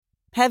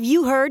Have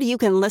you heard you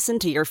can listen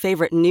to your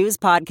favorite news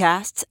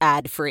podcasts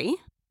ad-free?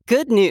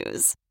 Good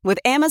news! With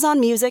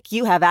Amazon Music,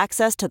 you have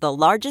access to the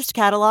largest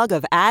catalog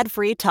of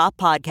ad-free top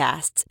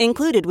podcasts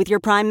included with your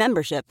Prime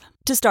membership.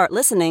 To start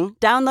listening,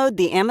 download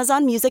the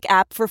Amazon Music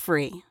app for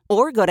free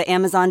or go to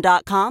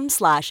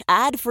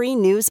amazon.com/ad-free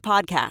news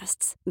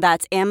podcasts.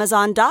 That's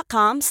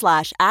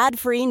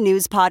amazon.com/ad-free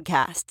news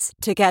podcasts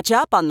to catch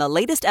up on the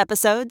latest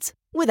episodes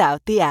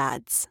without the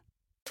ads.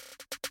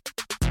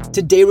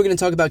 Today we're going to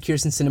talk about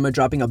Kyrsten Sinema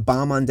dropping a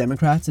bomb on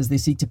Democrats as they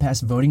seek to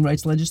pass voting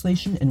rights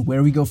legislation and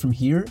where we go from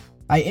here.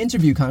 I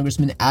interview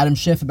Congressman Adam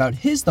Schiff about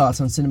his thoughts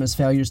on Sinema's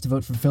failures to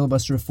vote for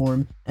filibuster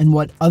reform and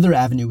what other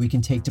avenue we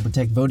can take to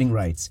protect voting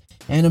rights.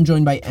 And I'm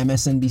joined by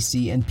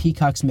MSNBC and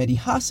Peacock's Mehdi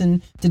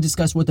Hasan to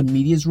discuss what the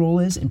media's role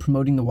is in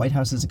promoting the White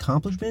House's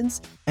accomplishments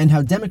and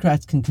how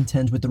Democrats can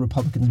contend with the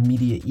Republican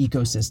media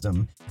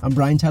ecosystem. I'm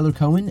Brian Tyler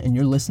Cohen, and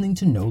you're listening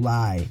to No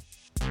Lie.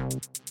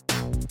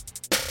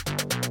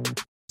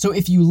 So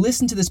if you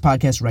listen to this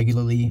podcast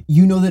regularly,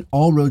 you know that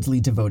all roads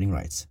lead to voting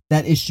rights.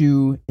 That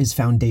issue is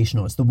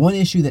foundational. It's the one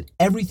issue that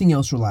everything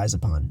else relies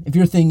upon. If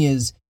your thing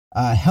is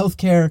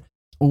healthcare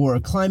or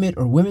climate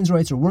or women's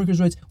rights or workers'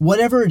 rights,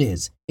 whatever it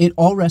is, it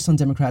all rests on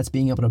Democrats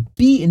being able to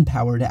be in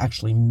power to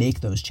actually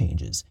make those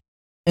changes.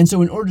 And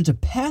so in order to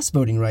pass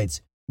voting rights,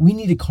 we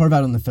need to carve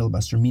out on the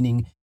filibuster,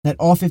 meaning that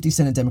all 50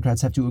 Senate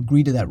Democrats have to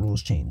agree to that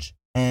rules change.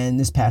 And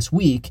this past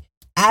week,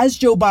 as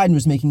Joe Biden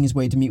was making his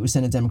way to meet with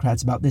Senate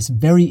Democrats about this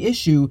very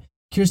issue,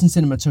 Kyrsten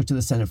Sinema took to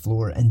the Senate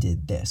floor and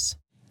did this.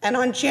 And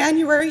on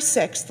January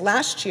 6th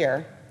last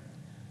year,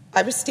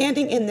 I was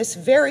standing in this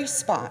very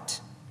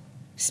spot,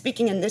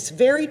 speaking in this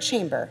very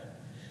chamber,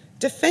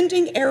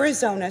 defending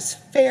Arizona's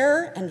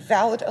fair and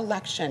valid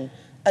election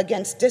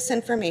against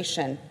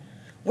disinformation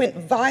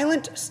when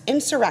violent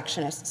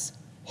insurrectionists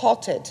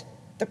halted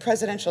the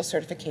presidential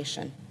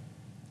certification.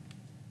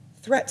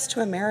 Threats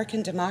to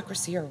American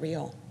democracy are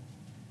real.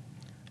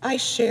 I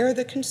share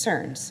the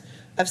concerns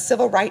of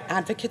civil rights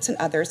advocates and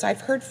others I've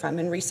heard from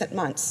in recent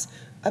months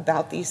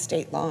about these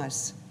state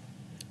laws.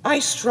 I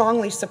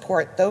strongly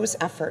support those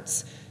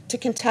efforts to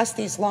contest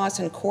these laws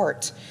in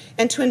court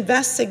and to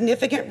invest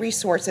significant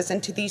resources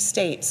into these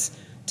states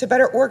to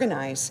better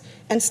organize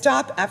and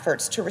stop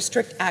efforts to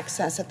restrict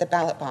access at the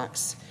ballot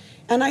box.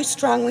 And I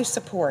strongly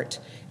support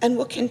and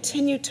will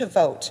continue to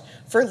vote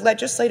for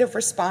legislative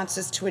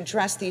responses to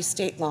address these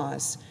state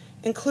laws,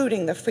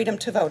 including the Freedom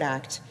to Vote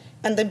Act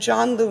and the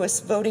John Lewis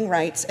Voting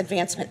Rights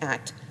Advancement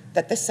Act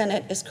that the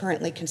Senate is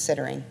currently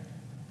considering.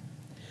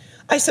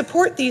 I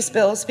support these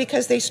bills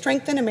because they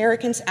strengthen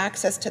Americans'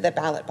 access to the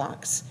ballot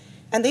box,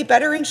 and they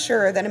better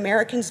ensure that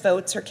Americans'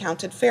 votes are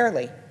counted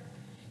fairly.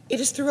 It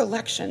is through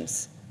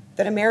elections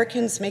that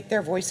Americans make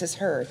their voices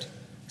heard,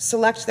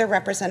 select their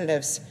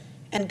representatives,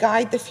 and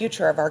guide the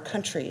future of our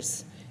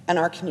countries and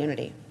our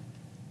community.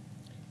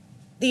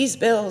 These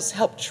bills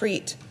help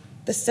treat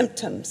the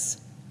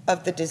symptoms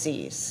of the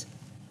disease,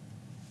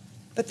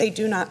 but they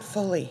do not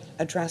fully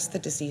address the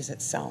disease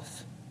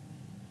itself.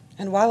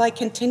 And while I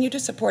continue to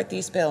support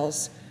these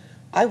bills,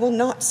 I will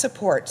not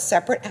support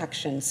separate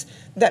actions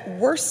that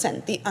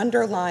worsen the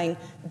underlying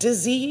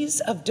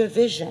disease of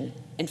division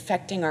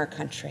infecting our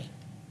country.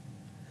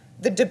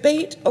 The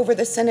debate over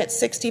the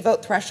Senate's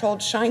 60-vote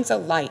threshold shines a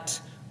light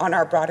on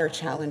our broader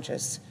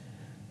challenges.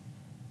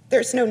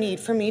 There's no need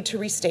for me to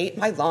restate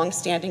my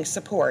long-standing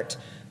support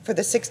for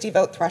the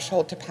 60-vote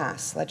threshold to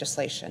pass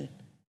legislation.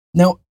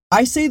 Now,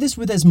 I say this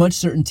with as much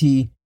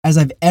certainty as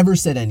I've ever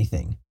said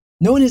anything.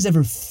 No one has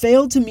ever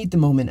failed to meet the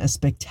moment as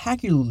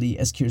spectacularly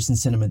as Kyrsten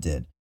Sinema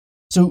did.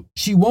 So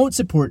she won't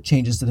support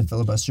changes to the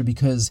filibuster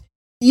because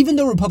even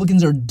though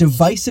Republicans are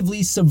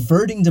divisively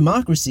subverting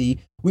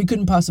democracy, we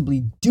couldn't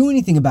possibly do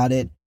anything about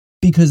it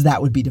because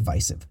that would be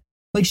divisive.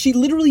 Like, she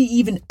literally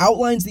even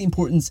outlines the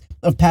importance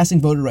of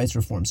passing voter rights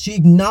reforms. She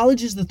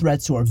acknowledges the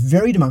threats to our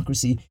very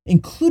democracy,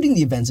 including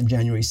the events of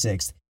January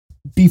 6th,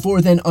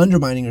 before then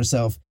undermining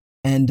herself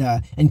and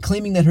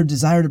claiming that her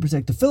desire to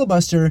protect the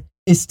filibuster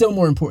is still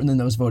more important than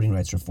those voting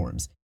rights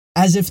reforms,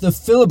 as if the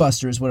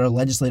filibuster is what our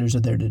legislators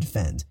are there to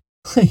defend.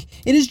 It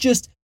is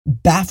just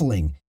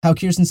baffling how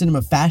Kyrsten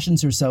Sinema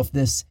fashions herself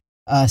this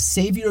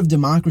savior of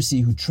democracy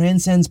who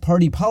transcends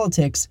party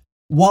politics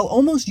while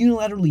almost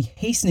unilaterally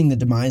hastening the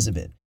demise of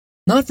it.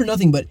 Not for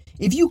nothing, but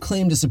if you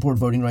claim to support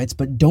voting rights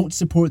but don't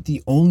support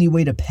the only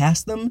way to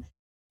pass them,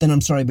 then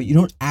I'm sorry, but you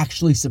don't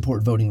actually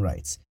support voting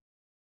rights.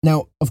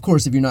 Now, of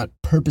course, if you're not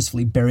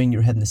purposefully burying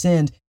your head in the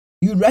sand,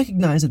 you would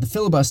recognize that the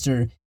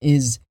filibuster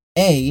is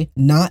A,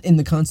 not in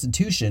the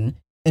Constitution,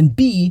 and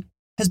B,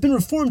 has been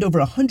reformed over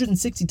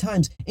 160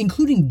 times,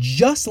 including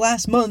just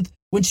last month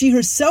when she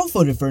herself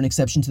voted for an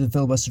exception to the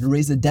filibuster to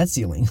raise the debt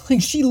ceiling.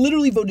 Like, she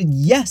literally voted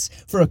yes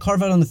for a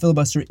carve-out on the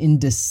filibuster in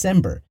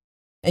December.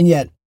 And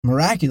yet,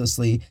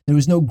 miraculously, there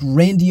was no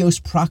grandiose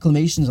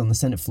proclamations on the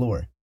Senate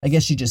floor. I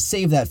guess she just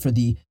saved that for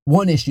the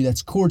one issue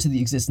that's core to the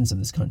existence of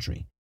this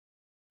country.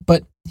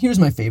 But here's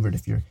my favorite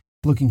if you're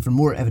looking for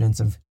more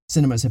evidence of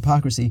Sinema's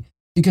hypocrisy,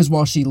 because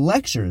while she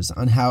lectures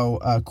on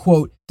how,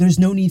 quote, there's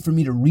no need for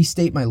me to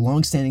restate my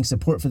longstanding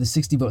support for the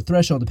 60-vote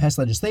threshold to pass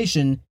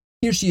legislation,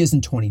 Here she is in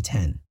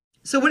 2010.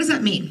 So what does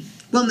that mean?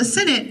 Well, in the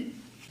Senate,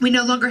 we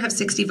no longer have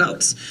 60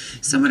 votes.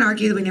 Some would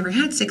argue that we never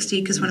had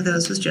 60 because one of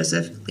those was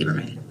Joseph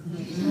Lieberman.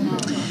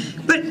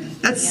 But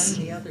that's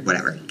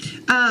whatever.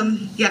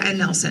 And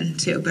Nelson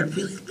too, but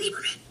really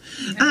Lieberman.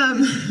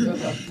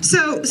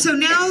 So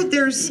now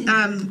there's,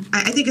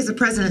 I think as the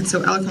president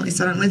so eloquently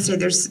said on Wednesday,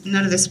 there's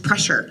none of this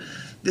pressure,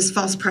 this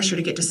false pressure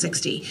to get to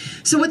 60.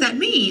 So what that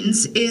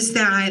means is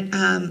that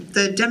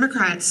the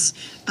Democrats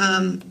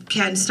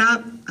can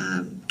stop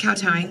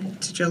kowtowing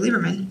to Joe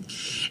Lieberman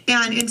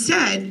and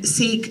instead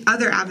seek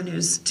other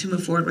avenues to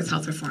move forward with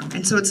health reform.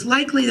 And so it's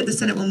likely that the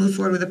Senate will move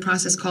forward with a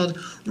process called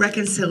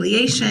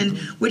reconciliation,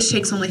 which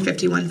takes only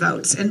 51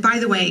 votes. And by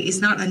the way, is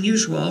not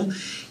unusual.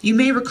 You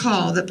may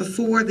recall that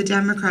before the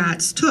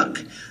Democrats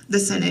took the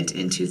Senate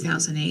in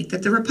 2008,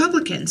 that the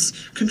Republicans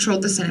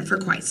controlled the Senate for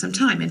quite some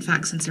time. In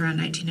fact, since around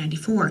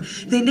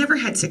 1994. They never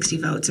had 60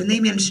 votes, and they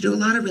managed to do a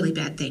lot of really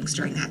bad things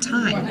during that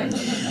time.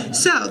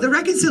 So the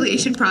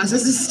reconciliation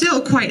process is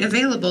still quite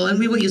available, and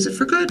we will use it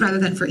for good rather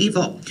than for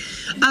evil.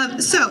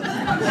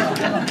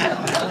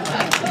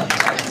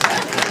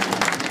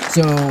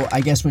 So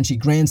I guess when she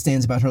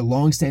grandstands about her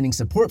long-standing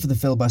support for the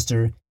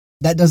filibuster,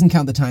 that doesn't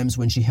count the times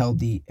when she held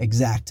the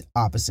exact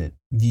opposite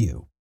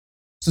view.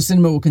 So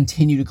Sinema will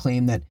continue to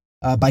claim that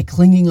by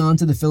clinging on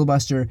to the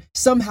filibuster,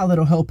 somehow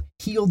that'll help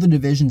heal the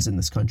divisions in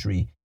this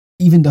country,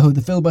 even though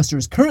the filibuster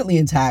is currently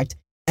intact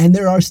and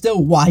there are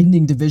still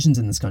widening divisions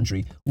in this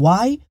country.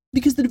 Why?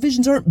 Because the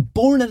divisions aren't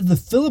born out of the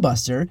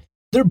filibuster.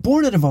 They're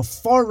born out of a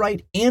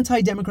far-right,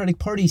 anti-democratic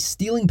party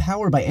stealing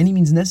power by any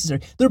means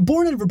necessary. They're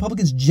born out of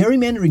Republicans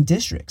gerrymandering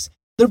districts.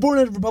 They're born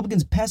out of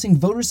Republicans passing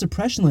voter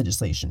suppression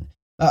legislation,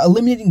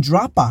 eliminating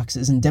drop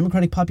boxes in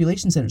Democratic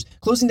population centers,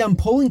 closing down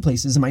polling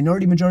places in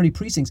minority-majority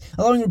precincts,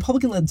 allowing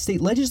Republican-led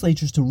state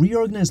legislatures to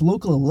reorganize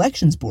local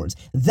elections boards.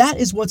 That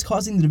is what's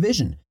causing the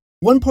division.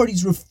 One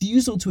party's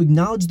refusal to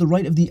acknowledge the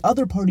right of the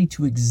other party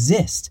to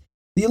exist.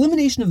 The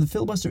elimination of the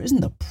filibuster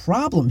isn't the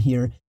problem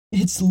here.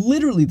 It's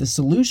literally the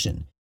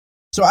solution.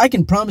 So I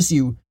can promise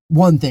you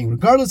one thing,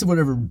 regardless of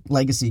whatever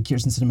legacy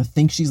Kyrsten Sinema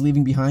thinks she's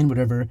leaving behind,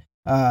 whatever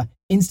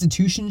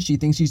institution she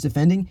thinks she's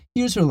defending,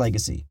 here's her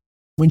legacy.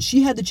 When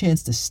she had the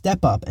chance to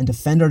step up and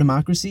defend our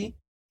democracy,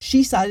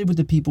 she sided with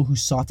the people who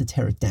sought to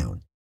tear it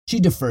down. She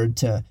deferred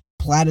to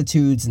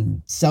platitudes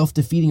and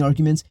self-defeating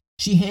arguments.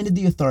 She handed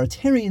the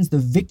authoritarians the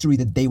victory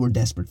that they were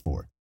desperate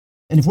for.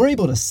 And if we're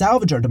able to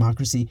salvage our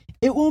democracy,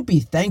 it won't be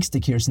thanks to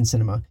Kyrsten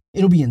Sinema.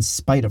 It'll be in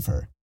spite of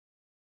her.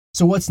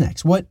 So what's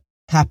next? What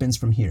happens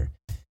from here?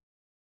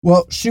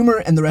 Well,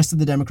 Schumer and the rest of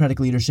the Democratic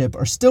leadership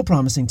are still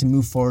promising to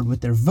move forward with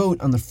their vote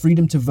on the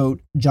Freedom to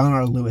Vote John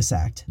R. Lewis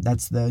Act.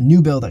 That's the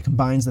new bill that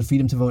combines the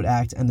Freedom to Vote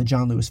Act and the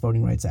John Lewis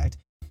Voting Rights Act.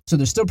 So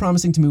they're still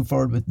promising to move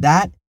forward with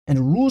that and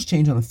a rules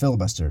change on the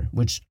filibuster,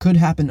 which could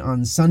happen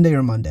on Sunday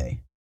or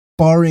Monday.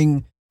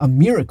 Barring a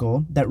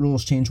miracle, that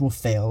rules change will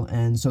fail,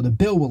 and so the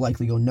bill will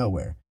likely go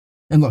nowhere.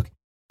 And look,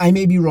 I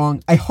may be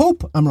wrong. I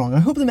hope I'm wrong. I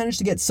hope they manage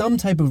to get some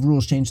type of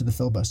rules change to the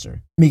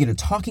filibuster. Make it a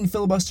talking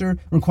filibuster,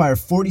 require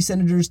 40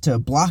 senators to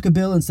block a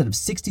bill instead of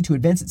 60 to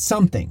advance it,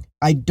 something.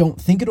 I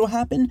don't think it'll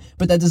happen,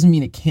 but that doesn't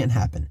mean it can't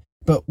happen.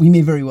 But we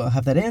may very well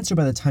have that answer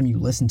by the time you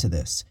listen to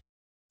this.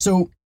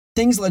 So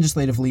things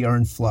legislatively are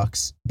in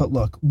flux. But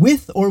look,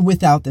 with or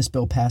without this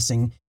bill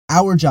passing,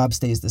 our job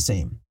stays the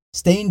same.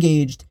 Stay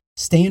engaged,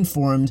 stay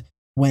informed.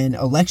 When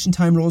election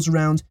time rolls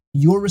around,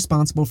 you're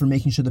responsible for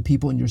making sure the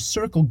people in your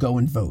circle go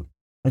and vote.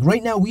 Like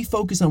right now, we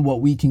focus on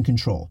what we can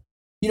control.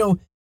 You know,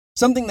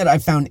 something that I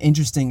found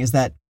interesting is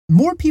that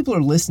more people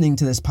are listening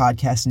to this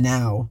podcast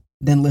now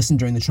than listened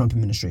during the Trump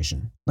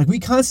administration. Like we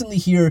constantly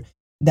hear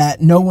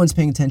that no one's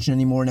paying attention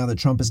anymore now that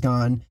Trump is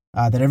gone,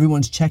 that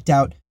everyone's checked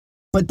out.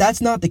 But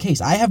that's not the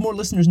case. I have more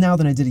listeners now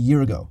than I did a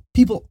year ago.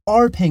 People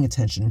are paying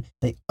attention.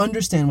 They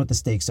understand what the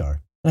stakes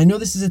are. And I know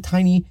this is a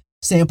tiny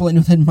sample. I know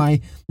that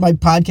my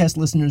podcast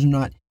listeners are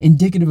not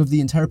indicative of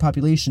the entire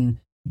population,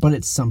 but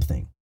it's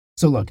something.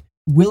 So look,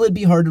 will it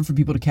be harder for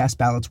people to cast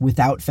ballots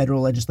without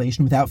federal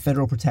legislation, without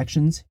federal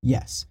protections?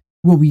 Yes.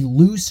 Will we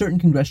lose certain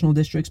congressional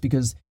districts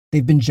because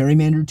they've been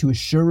gerrymandered to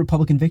assure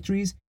Republican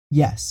victories?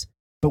 Yes.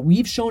 But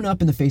we've shown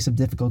up in the face of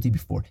difficulty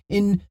before.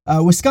 In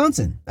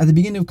Wisconsin, at the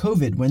beginning of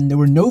COVID, when there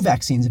were no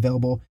vaccines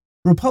available,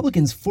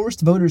 Republicans forced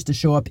voters to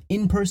show up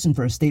in person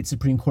for a state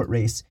Supreme Court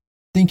race,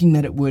 thinking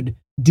that it would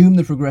doom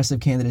the progressive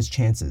candidate's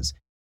chances.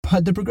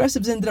 But the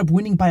progressives ended up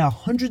winning by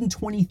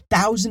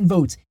 120,000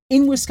 votes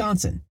in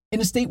Wisconsin,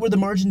 in a state where the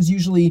margin's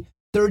usually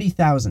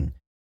 30,000,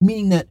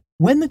 meaning that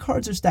when the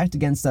cards are stacked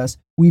against us,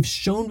 we've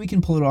shown we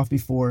can pull it off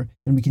before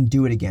and we can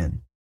do it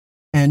again.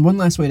 And one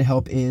last way to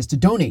help is to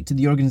donate to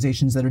the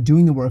organizations that are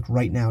doing the work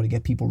right now to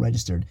get people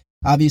registered.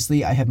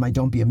 Obviously, I have my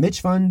Don't Be a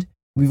Mitch fund.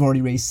 We've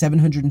already raised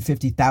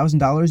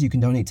 $750,000. You can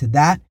donate to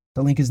that.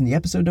 The link is in the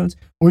episode notes.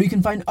 Or you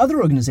can find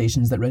other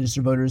organizations that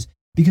register voters,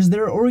 because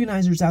there are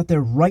organizers out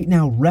there right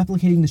now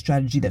replicating the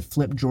strategy that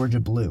flipped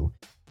Georgia blue.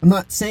 I'm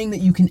not saying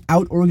that you can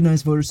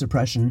out-organize voter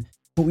suppression,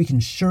 but we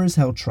can sure as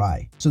hell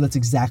try. So that's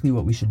exactly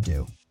what we should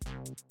do.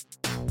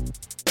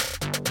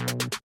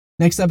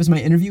 Next up is my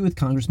interview with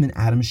Congressman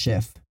Adam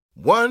Schiff.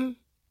 1,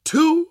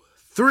 2,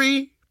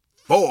 3,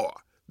 4.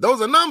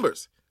 Those are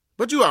numbers.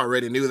 But you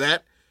already knew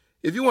that.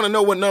 If you want to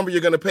know what number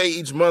you're going to pay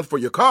each month for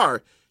your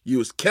car,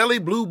 use Kelley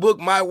Blue Book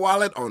My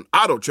Wallet on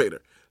Auto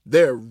Trader.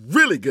 They're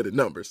really good at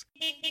numbers.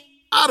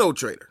 Auto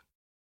Trader.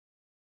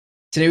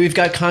 Today we've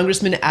got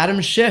Congressman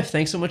Adam Schiff.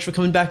 Thanks so much for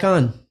coming back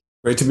on.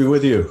 Great to be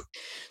with you.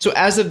 So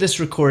as of this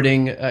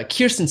recording,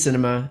 Kyrsten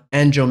Sinema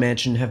and Joe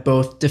Manchin have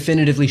both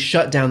definitively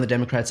shut down the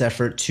Democrats'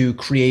 effort to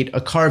create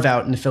a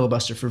carve-out in the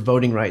filibuster for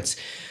voting rights.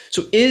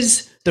 So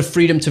is the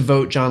Freedom to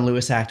Vote John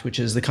Lewis Act, which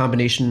is the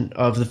combination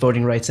of the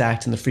Voting Rights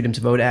Act and the Freedom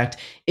to Vote Act,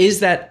 is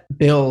that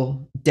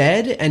bill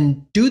dead?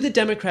 And do the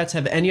Democrats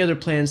have any other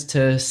plans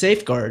to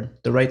safeguard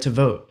the right to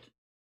vote?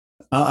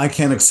 I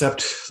can't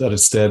accept that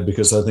it's dead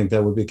because I think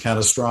that would be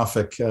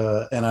catastrophic.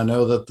 And I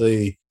know that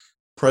the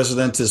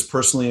president is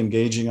personally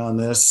engaging on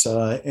this,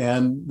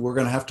 and we're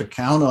going to have to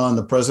count on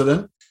the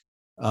president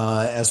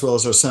as well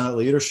as our Senate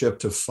leadership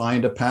to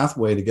find a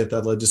pathway to get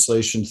that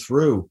legislation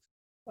through.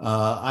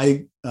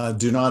 I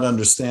do not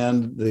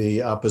understand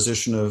the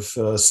opposition of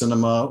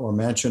Sinema or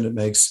Manchin. It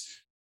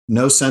makes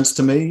no sense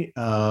to me.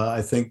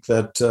 I think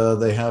that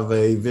they have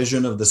a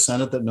vision of the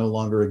Senate that no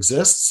longer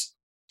exists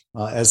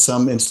as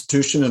some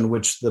institution in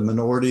which the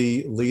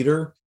minority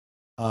leader,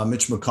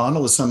 Mitch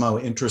McConnell, is somehow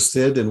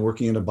interested in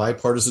working in a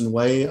bipartisan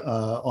way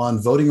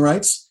on voting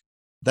rights.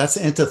 That's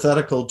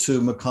antithetical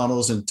to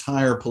McConnell's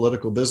entire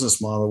political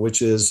business model,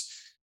 which is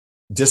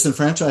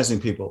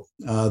disenfranchising people.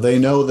 They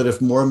know that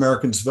if more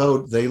Americans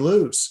vote, they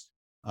lose.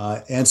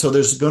 And so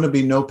there's going to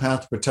be no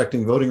path to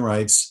protecting voting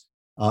rights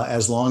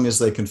as long as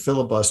they can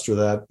filibuster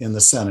that in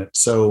the Senate.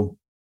 So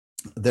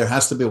there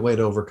has to be a way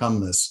to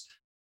overcome this.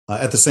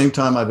 At the same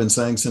time, I've been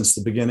saying since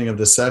the beginning of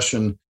this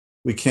session,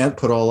 we can't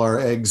put all our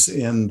eggs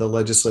in the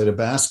legislative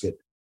basket.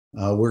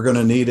 We're going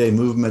to need a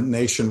movement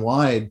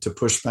nationwide to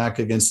push back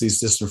against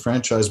these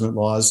disenfranchisement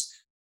laws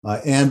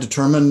and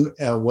determine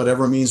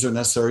whatever means are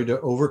necessary to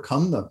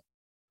overcome them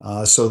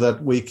so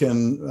that we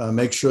can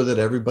make sure that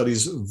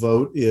everybody's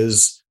vote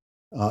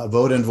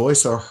and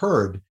voice are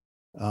heard.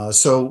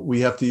 So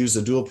we have to use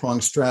a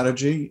dual-pronged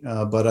strategy,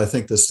 but I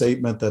think the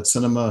statement that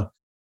Sinema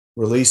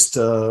released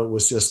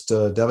was just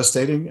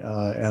devastating,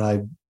 and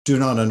I do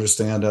not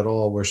understand at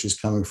all where she's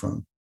coming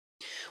from.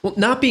 Well,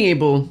 not being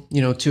able,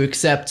 to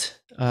accept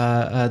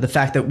the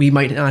fact that we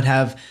might not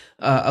have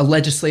a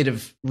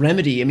legislative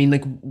remedy. I mean,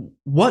 like,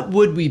 what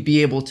would we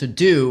be able to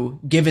do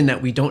given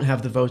that we don't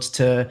have the votes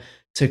to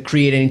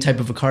create any type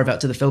of a carve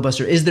out to the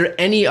filibuster? Is there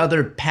any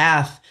other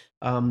path,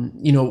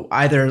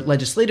 either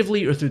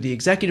legislatively or through the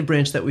executive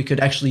branch that we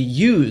could actually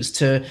use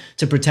to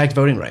protect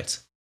voting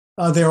rights?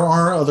 There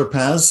are other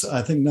paths.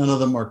 I think none of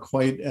them are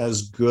quite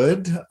as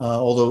good,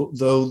 though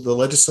the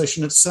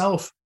legislation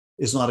itself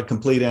is not a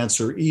complete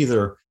answer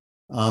either.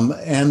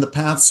 And the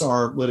paths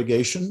are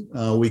litigation.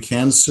 We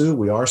can sue.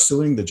 We are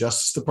suing. The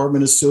Justice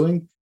Department is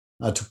suing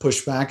to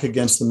push back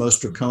against the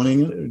most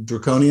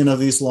draconian of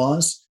these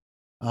laws.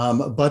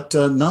 But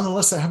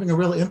nonetheless, they're having a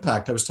real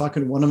impact. I was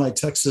talking to one of my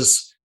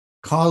Texas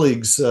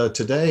colleagues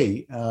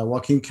today,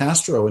 Joaquin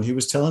Castro, and he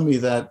was telling me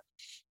that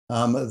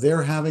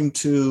they're having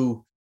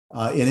to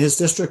in his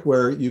district,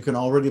 where you can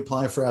already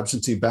apply for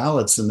absentee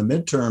ballots in the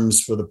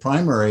midterms for the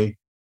primary,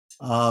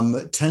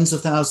 tens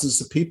of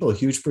thousands of people, a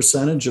huge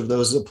percentage of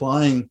those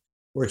applying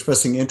or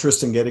expressing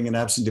interest in getting an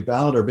absentee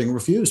ballot are being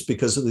refused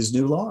because of these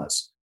new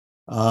laws.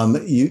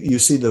 You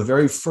see the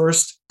very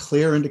first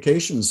clear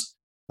indications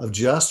of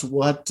just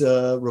what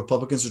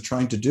Republicans are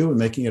trying to do in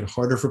making it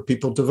harder for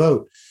people to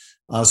vote.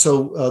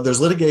 So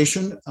there's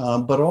litigation,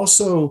 but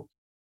also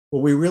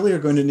what we really are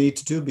going to need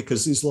to do,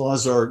 because these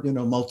laws are,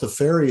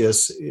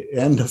 multifarious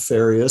and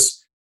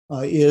nefarious,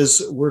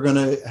 is we're going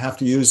to have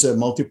to use a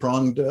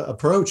multi-pronged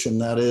approach.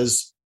 And that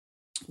is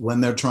when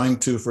they're trying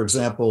to, for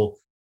example,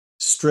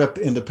 strip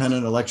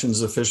independent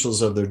elections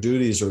officials of their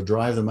duties or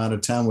drive them out of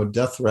town with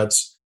death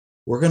threats,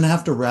 we're going to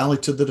have to rally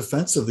to the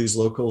defense of these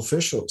local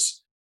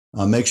officials,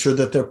 make sure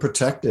that they're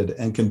protected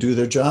and can do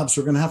their jobs.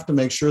 We're going to have to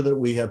make sure that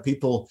we have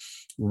people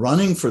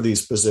running for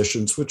these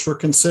positions, which were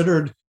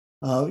considered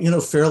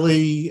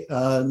fairly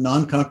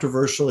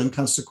non-controversial,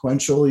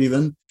 inconsequential,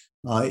 even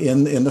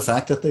in the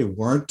fact that they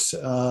weren't,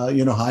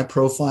 high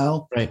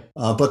profile, right?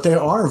 But they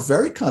are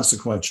very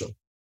consequential.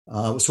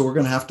 So we're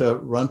going to have to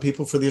run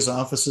people for these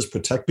offices,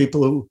 protect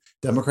people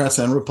Democrats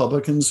and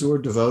Republicans who are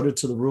devoted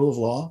to the rule of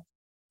law,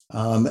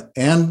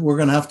 and we're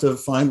going to have to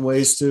find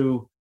ways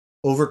to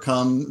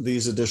overcome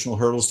these additional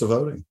hurdles to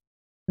voting.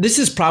 This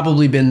has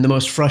probably been the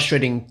most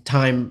frustrating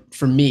time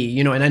for me,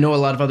 and I know a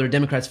lot of other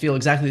Democrats feel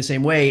exactly the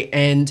same way.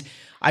 And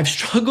I've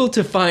struggled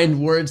to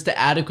find words to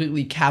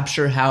adequately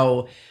capture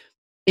how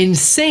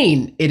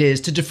insane it is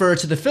to defer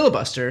to the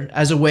filibuster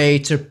as a way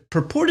to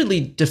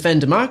purportedly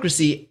defend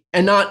democracy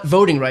and not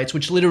voting rights,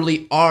 which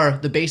literally are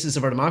the basis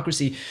of our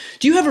democracy.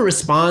 Do you have a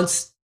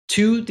response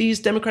to these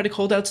Democratic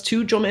holdouts,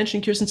 to Joe Manchin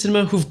and Kyrsten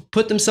Sinema, who've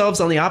put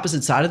themselves on the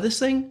opposite side of this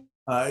thing?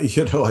 I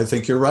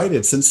think you're right.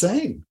 It's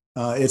insane.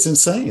 It's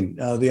insane.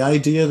 The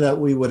idea that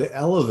we would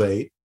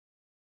elevate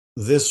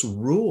this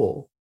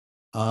rule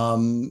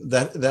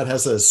that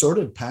has a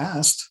sordid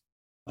past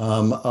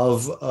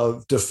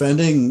of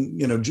defending,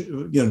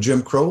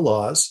 Jim Crow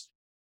laws.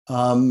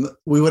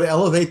 We would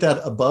elevate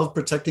that above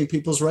protecting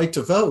people's right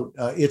to vote.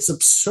 It's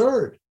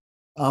absurd.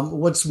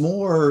 What's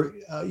more,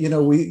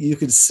 you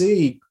could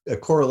see a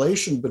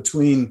correlation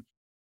between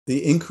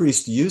the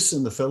increased use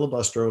in the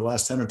filibuster over the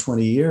last 10 or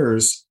 20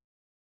 years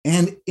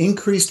and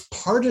increased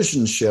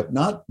partisanship,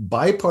 not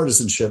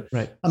bipartisanship.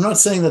 Right. I'm not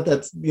saying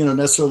that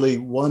necessarily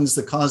one's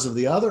the cause of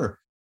the other,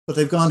 but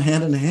they've gone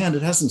hand in hand.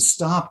 It hasn't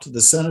stopped the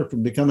Senate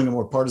from becoming a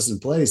more partisan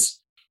place,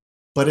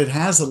 but it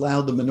has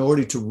allowed the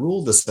minority to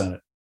rule the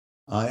Senate.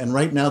 And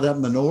right now, that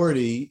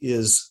minority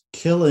is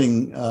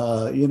killing,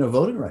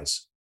 voting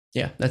rights.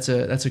 Yeah, that's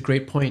a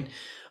great point.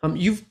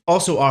 You've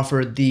also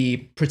offered the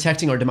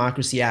Protecting Our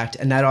Democracy Act,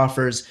 and that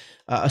offers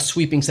a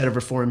sweeping set of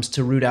reforms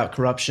to root out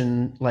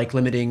corruption, like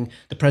limiting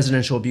the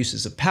presidential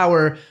abuses of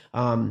power,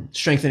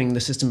 strengthening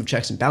the system of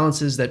checks and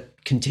balances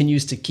that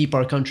continues to keep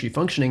our country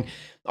functioning,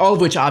 all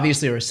of which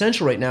obviously are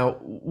essential right now.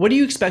 What do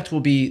you expect will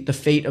be the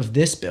fate of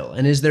this bill?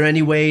 And is there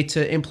any way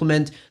to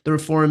implement the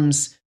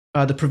reforms,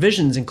 the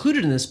provisions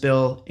included in this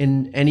bill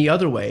in any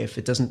other way if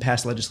it doesn't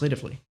pass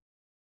legislatively?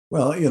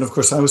 Well, of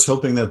course, I was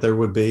hoping that there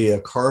would be a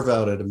carve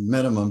out at a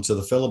minimum to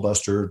the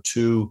filibuster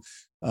to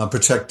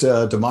protect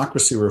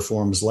democracy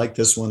reforms like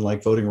this one,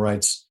 like voting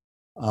rights.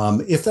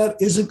 If that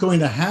isn't going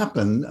to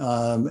happen,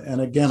 and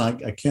again,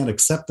 I can't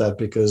accept that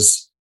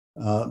because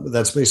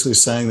that's basically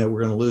saying that we're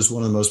going to lose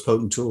one of the most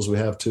potent tools we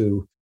have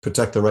to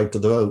protect the right to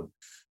the vote.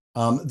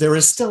 There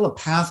is still a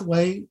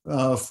pathway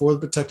for the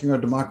Protecting Our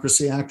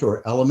Democracy Act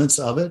or elements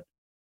of it.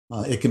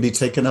 It can be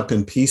taken up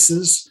in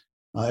pieces.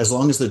 As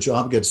long as the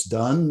job gets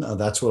done,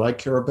 that's what I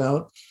care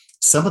about.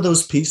 Some of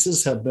those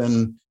pieces have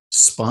been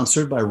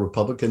sponsored by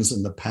Republicans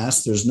in the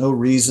past. There's no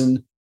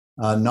reason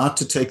not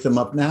to take them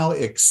up now,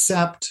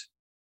 except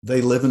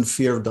they live in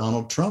fear of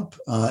Donald Trump.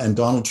 And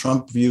Donald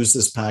Trump views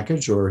this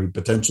package, or he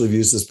potentially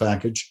views this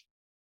package,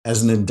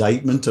 as an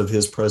indictment of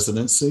his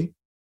presidency.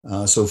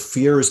 So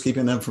fear is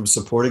keeping them from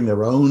supporting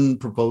their own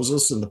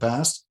proposals in the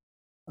past.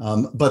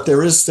 But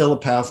there is still a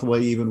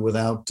pathway even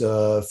without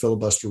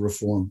filibuster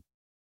reform.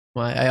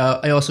 Well,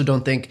 I also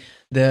don't think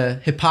the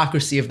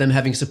hypocrisy of them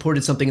having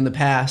supported something in the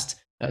past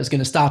is going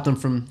to stop them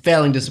from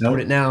failing to support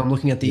it now. I'm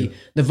looking at the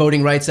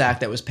Voting Rights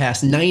Act that was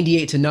passed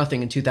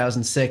 98-0 in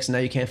 2006. And now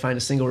you can't find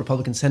a single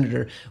Republican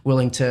senator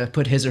willing to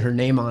put his or her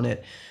name on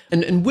it.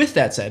 And with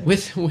that said,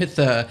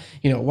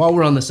 while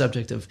we're on the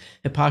subject of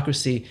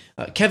hypocrisy,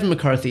 Kevin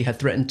McCarthy had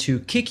threatened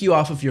to kick you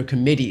off of your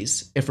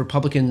committees if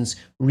Republicans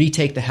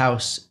retake the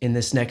House in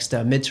this next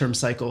midterm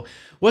cycle.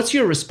 What's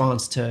your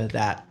response to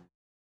that?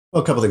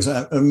 Well, a couple of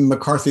things.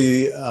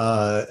 McCarthy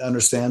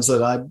understands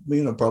that I,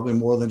 probably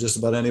more than just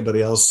about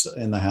anybody else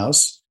in the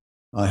House,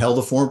 held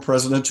the former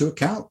president to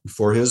account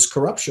for his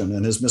corruption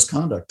and his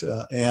misconduct.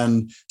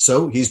 And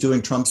so he's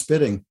doing Trump's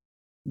bidding.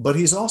 But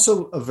he's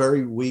also a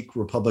very weak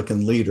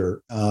Republican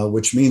leader,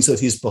 which means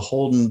that he's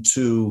beholden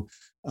to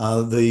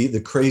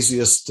the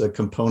craziest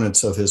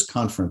components of his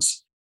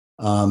conference.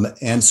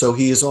 And so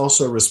he is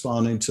also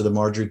responding to the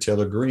Marjorie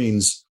Taylor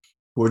Greenes,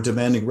 who are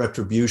demanding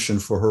retribution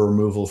for her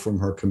removal from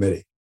her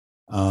committee.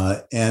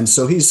 And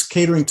so he's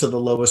catering to the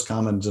lowest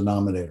common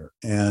denominator.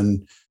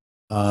 And,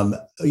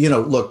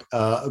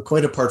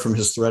 quite apart from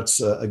his threats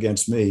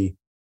against me,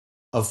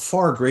 of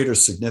far greater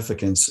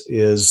significance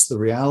is the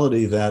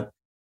reality that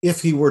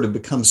if he were to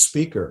become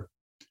speaker,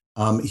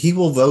 he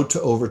will vote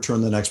to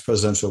overturn the next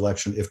presidential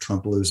election if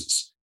Trump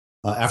loses.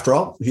 After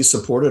all, he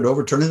supported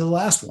overturning the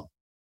last one.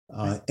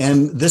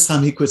 And this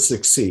time he could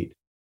succeed,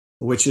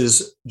 which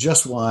is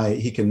just why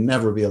he can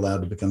never be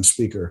allowed to become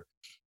speaker.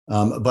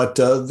 But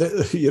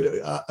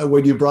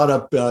when you brought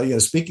up,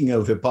 speaking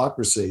of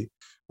hypocrisy,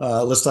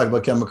 let's talk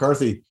about Kevin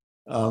McCarthy.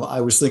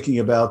 I was thinking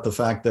about the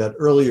fact that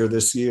earlier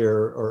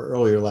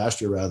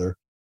last year, rather,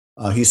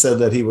 he said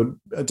that he would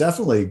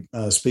definitely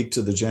speak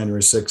to the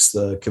January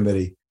 6th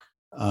committee.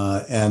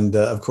 And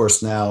of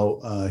course,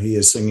 now he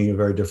is singing a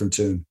very different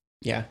tune.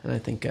 Yeah, and I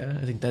think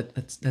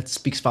that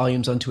speaks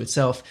volumes unto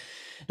itself.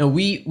 Now,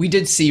 we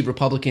did see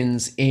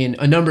Republicans in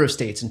a number of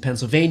states, in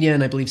Pennsylvania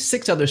and I believe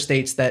 6 other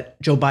states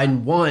that Joe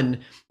Biden won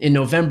in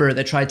November,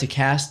 that tried to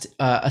cast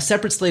a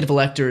separate slate of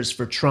electors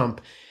for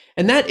Trump.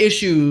 And that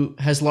issue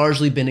has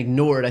largely been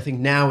ignored. I think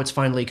now it's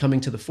finally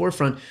coming to the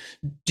forefront.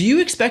 Do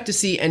you expect to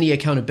see any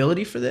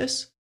accountability for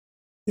this?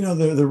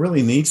 There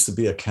really needs to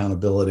be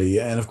accountability.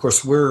 And of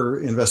course,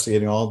 we're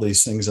investigating all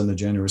these things in the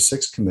January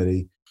 6th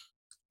committee.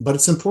 But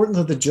it's important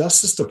that the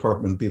Justice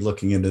Department be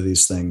looking into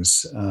these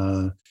things.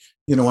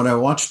 When I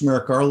watched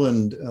Merrick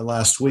Garland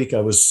last week,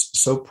 I was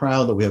so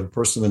proud that we have a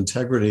person of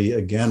integrity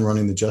again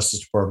running the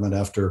Justice Department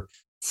after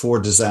 4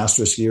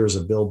 disastrous years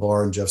of Bill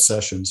Barr and Jeff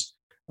Sessions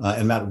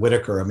and Matt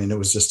Whitaker. I mean, it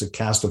was just a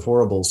cast of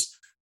horribles.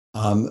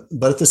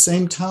 But at the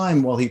same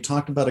time, while he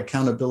talked about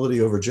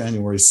accountability over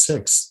January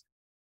 6th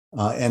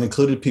and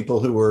included people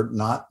who were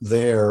not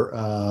there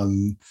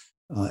and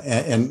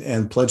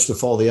pledged to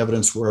follow the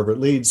evidence wherever it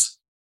leads,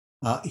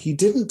 he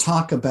didn't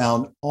talk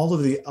about all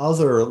of the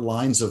other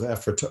lines of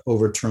effort to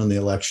overturn the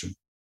election.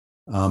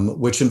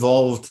 which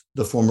involved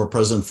the former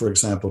president, for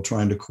example,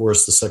 trying to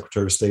coerce the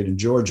Secretary of State in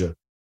Georgia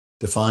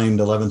to find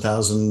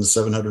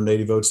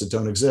 11,780 votes that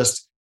don't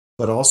exist,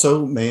 but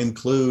also may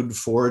include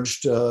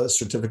forged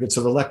certificates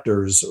of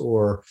electors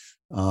or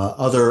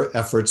other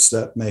efforts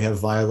that may have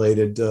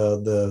violated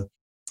the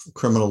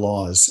criminal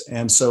laws.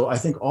 And so I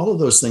think all of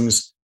those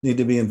things need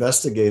to be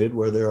investigated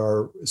where there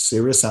are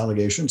serious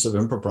allegations of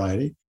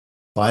impropriety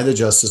by the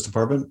Justice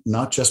Department,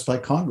 not just by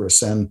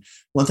Congress. And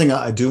one thing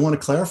I do want to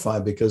clarify,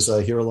 because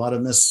I hear a lot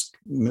of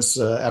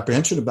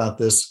misapprehension about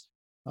this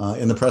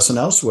in the press and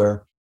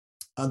elsewhere,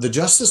 the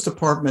Justice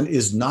Department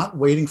is not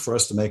waiting for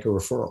us to make a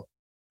referral.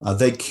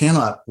 They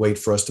cannot wait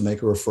for us to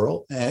make a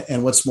referral.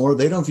 And what's more,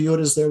 they don't view it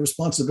as their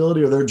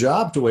responsibility or their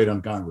job to wait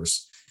on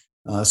Congress.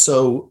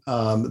 So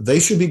they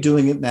should be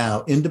doing it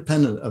now,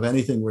 independent of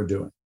anything we're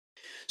doing.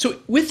 So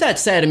with that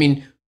said, I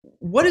mean,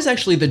 what is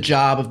actually the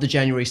job of the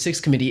January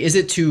 6th committee? Is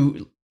it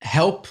to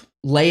help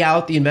lay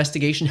out the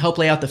investigation, help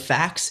lay out the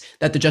facts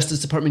that the Justice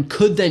Department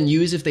could then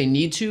use if they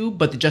need to,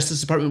 but the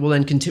Justice Department will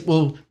then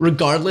will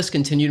regardless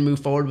continue to move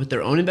forward with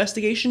their own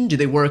investigation? Do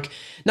they work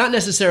not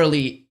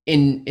necessarily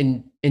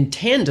in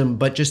tandem,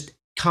 but just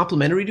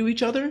complementary to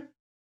each other?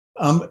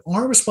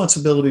 Our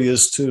responsibility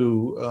is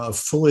to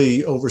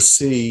fully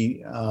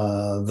oversee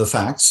the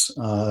facts,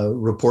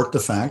 report the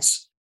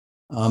facts,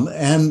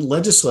 and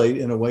legislate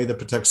in a way that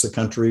protects the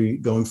country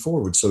going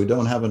forward. So we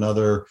don't have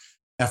another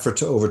effort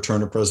to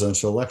overturn a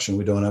presidential election.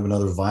 We don't have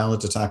another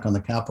violent attack on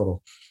the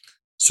Capitol.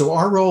 So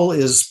our role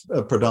is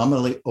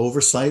predominantly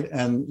oversight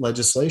and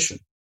legislation.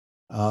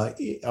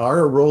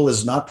 Our role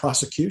is not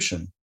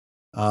prosecution.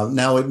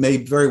 Now, it may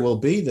very well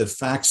be that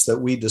facts that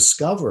we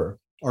discover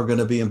are going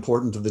to be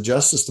important to the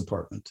Justice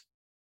Department.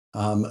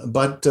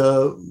 But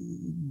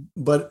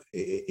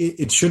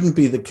it shouldn't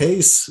be the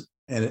case,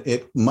 and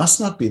it must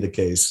not be the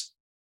case,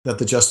 that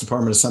the Justice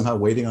Department is somehow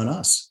waiting on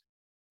us.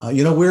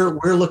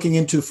 We're looking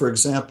into, for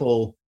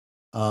example,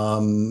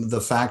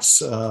 the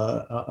facts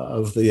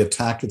of the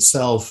attack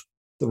itself,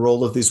 the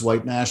role of these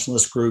white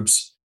nationalist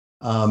groups.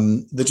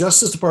 The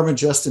Justice Department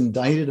just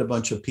indicted a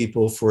bunch of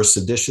people for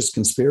seditious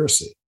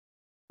conspiracy.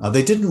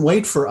 They didn't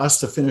wait for us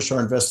to finish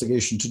our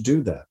investigation to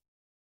do that.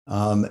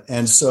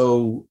 And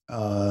so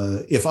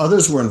if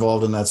others were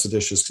involved in that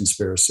seditious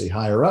conspiracy,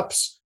 higher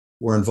ups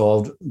were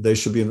involved, they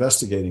should be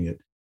investigating it.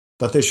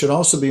 But they should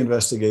also be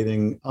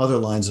investigating other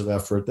lines of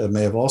effort that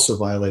may have also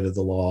violated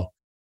the law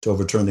to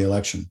overturn the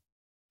election.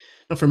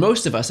 Now, for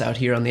most of us out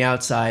here on the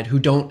outside who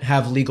don't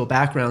have legal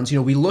backgrounds,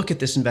 we look at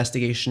this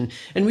investigation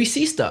and we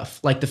see stuff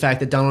like the fact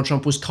that Donald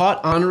Trump was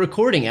caught on a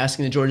recording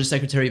asking the Georgia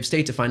Secretary of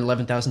State to find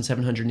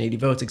 11,780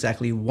 votes,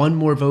 exactly one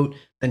more vote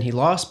than he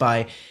lost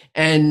by.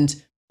 And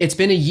it's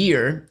been a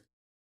year,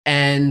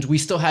 and we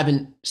still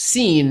haven't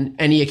seen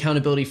any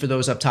accountability for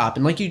those up top.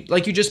 And like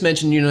you just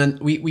mentioned,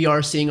 we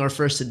are seeing our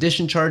first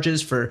sedition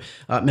charges for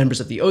members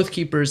of the Oath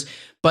Keepers.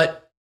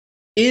 But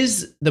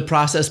is the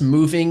process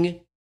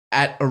moving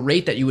at a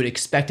rate that you would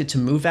expect it to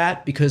move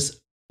at?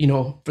 Because,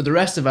 for the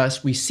rest of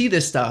us, we see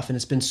this stuff and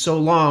it's been so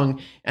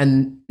long.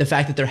 And the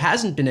fact that there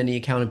hasn't been any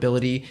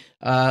accountability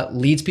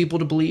leads people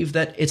to believe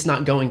that it's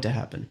not going to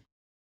happen.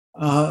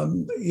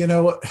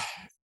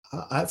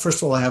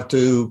 First of all, I have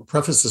to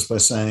preface this by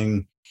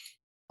saying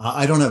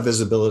I don't have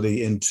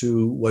visibility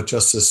into what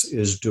Justice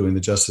is doing, the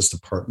Justice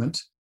Department.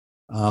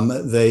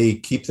 They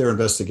keep their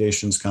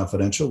investigations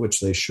confidential, which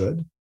they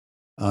should.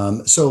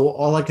 So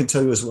all I can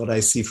tell you is what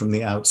I see from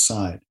the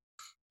outside.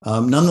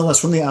 Nonetheless,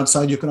 from the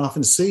outside, you can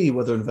often see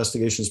whether an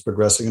investigation is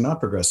progressing or not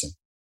progressing,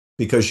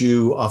 because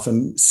you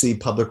often see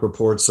public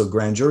reports of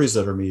grand juries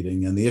that are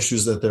meeting and the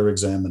issues that they're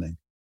examining.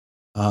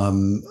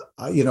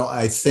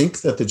 I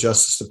think that the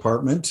Justice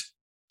Department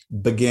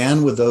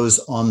began with those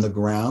on the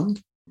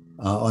ground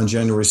on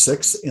January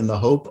 6th in the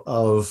hope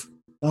of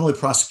not only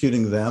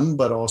prosecuting them,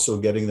 but also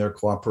getting their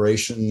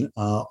cooperation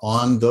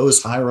on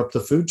those higher up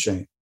the food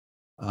chain.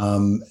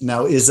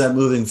 Now, is that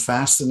moving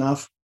fast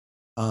enough?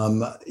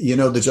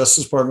 The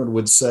Justice Department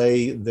would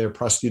say they're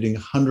prosecuting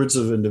hundreds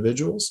of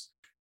individuals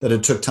that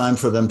it took time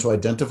for them to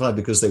identify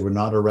because they were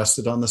not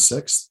arrested on the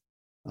 6th.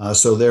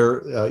 So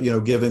they're,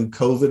 given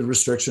COVID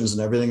restrictions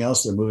and everything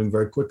else, they're moving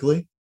very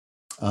quickly.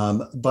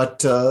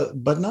 But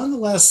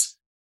nonetheless,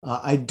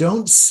 I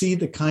don't see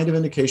the kind of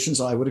indications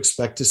I would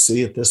expect to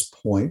see at this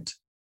point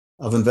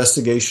of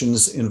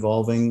investigations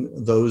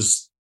involving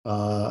those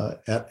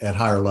at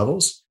higher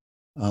levels.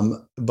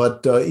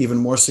 But even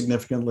more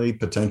significantly,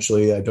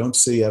 potentially, I don't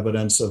see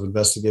evidence of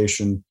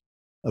investigation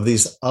of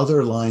these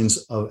other lines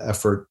of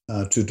effort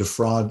to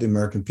defraud the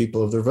American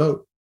people of their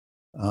vote.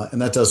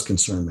 And that does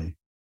concern me.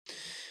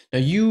 Now,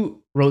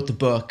 you wrote the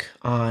book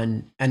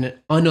on an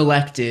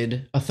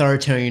unelected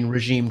authoritarian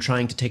regime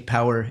trying to take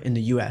power in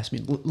the U.S. I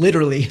mean,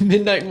 literally,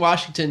 Midnight in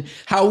Washington,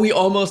 how we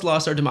almost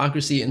lost our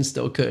democracy and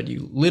still could.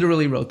 You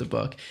literally wrote the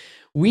book.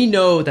 We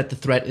know that the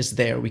threat is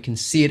there. We can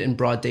see it in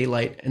broad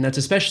daylight, and that's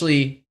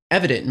especially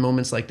evident in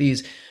moments like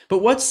these.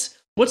 But what's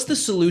the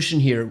solution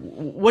here?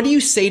 What do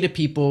you say to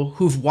people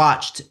who've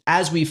watched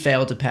as we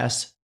fail to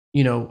pass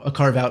a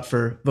carve out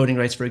for voting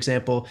rights, for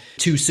example,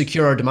 to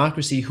secure our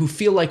democracy, who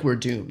feel like we're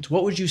doomed?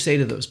 What would you say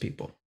to those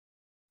people?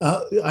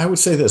 I would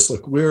say this: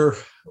 look, we're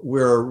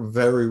a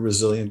very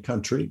resilient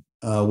country.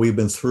 We've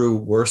been through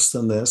worse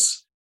than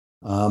this.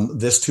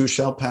 This too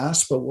shall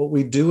pass. But what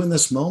we do in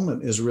this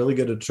moment is really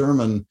going to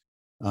determine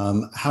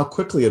how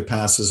quickly it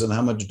passes and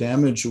how much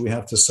damage we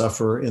have to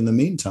suffer in the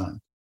meantime.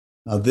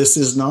 This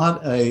is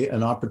not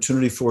an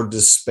opportunity for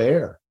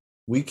despair.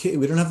 We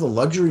don't have the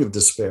luxury of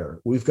despair.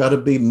 We've got to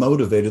be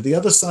motivated. The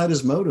other side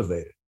is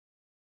motivated.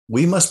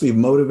 We must be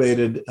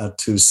motivated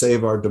to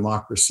save our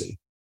democracy.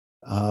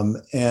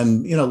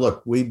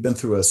 Look, we've been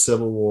through a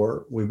civil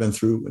war. We've been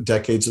through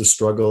decades of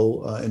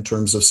struggle in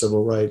terms of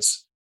civil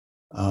rights.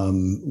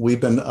 We've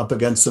been up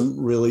against some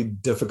really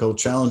difficult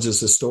challenges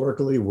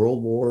historically,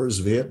 world wars,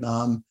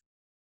 Vietnam.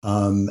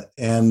 It's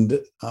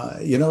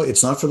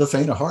not for the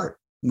faint of heart.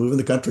 Moving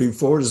the country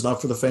forward is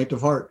not for the faint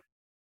of heart.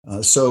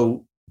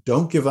 So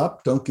don't give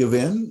up, don't give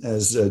in.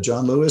 As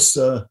John Lewis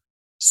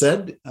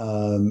said,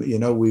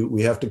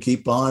 we have to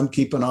keep on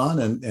keeping on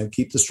and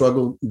keep the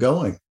struggle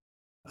going.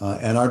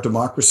 And our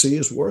democracy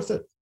is worth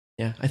it.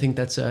 Yeah, I think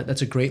that's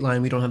a great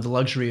line. We don't have the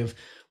luxury of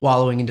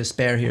wallowing in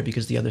despair here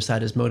because the other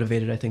side is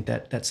motivated. I think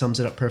that sums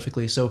it up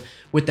perfectly. So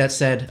with that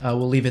said,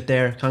 we'll leave it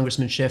there.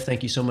 Congressman Schiff,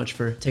 thank you so much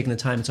for taking the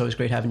time. It's always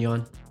great having you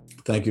on.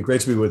 Thank you. Great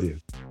to be with you.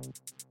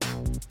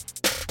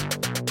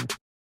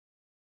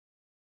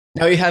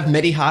 Now you have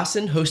Mehdi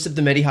Hasan, host of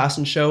the Mehdi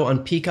Hasan Show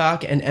on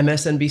Peacock and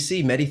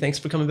MSNBC. Mehdi, thanks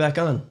for coming back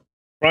on.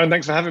 Brian,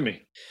 thanks for having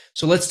me.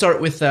 So let's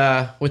start with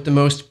the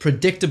most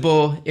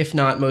predictable, if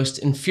not most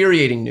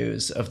infuriating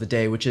news of the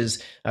day, which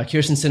is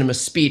Kyrsten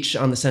Sinema's speech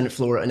on the Senate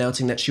floor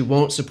announcing that she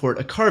won't support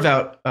a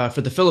carve-out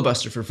for the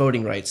filibuster for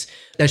voting rights,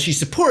 that she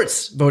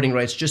supports voting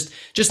rights,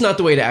 just not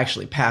the way to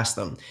actually pass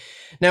them.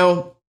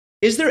 Now,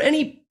 is there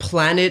any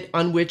planet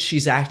on which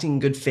she's acting in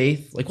good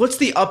faith? Like, what's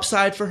the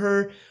upside for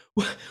her?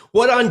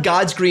 What on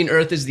God's green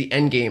earth is the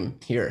end game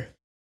here?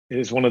 It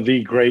is one of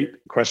the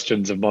great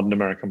questions of modern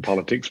American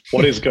politics.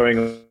 What is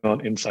going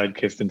on inside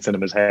Kyrsten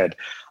Sinema's head?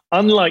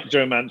 Unlike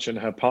Joe Manchin,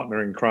 her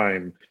partner in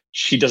crime,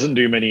 she doesn't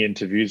do many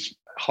interviews,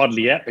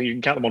 hardly yet. You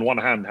can count them on one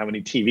hand how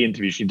many TV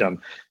interviews she's done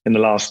in the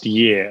last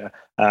year.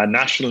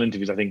 National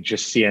interviews, I think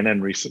just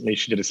CNN recently,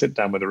 she did a sit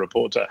down with a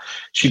reporter.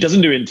 She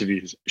doesn't do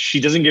interviews. She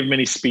doesn't give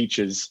many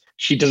speeches.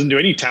 She doesn't do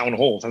any town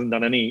halls, hasn't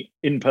done any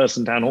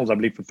in-person town halls, I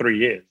believe, for 3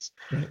 years.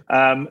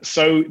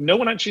 So no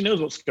one actually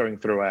knows what's going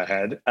through her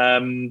head.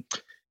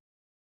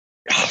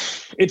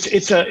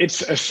 It's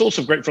a source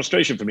of great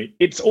frustration for me.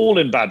 It's all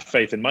in bad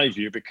faith, in my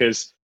view,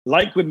 because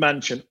like with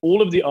Manchin,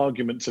 all of the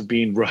arguments have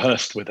been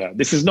rehearsed with her.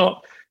 This is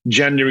not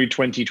January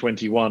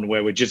 2021,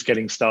 where we're just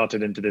getting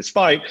started into this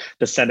fight.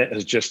 The Senate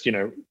has just,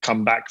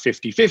 come back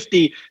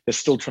 50-50. They're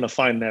still trying to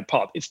find their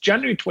path. It's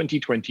January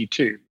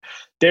 2022.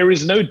 There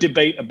is no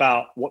debate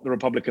about what the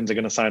Republicans are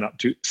going to sign up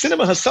to.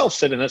 Sinema herself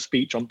said in her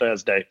speech on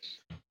Thursday,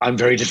 I'm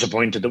very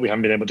disappointed that we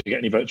haven't been able to get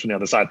any votes from the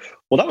other side.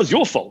 Well, that was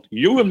your fault.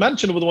 You and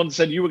Manchin were the ones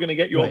that said you were going to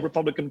get your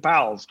Republican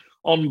pals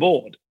on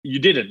board. You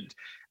didn't.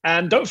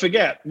 And don't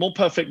forget, More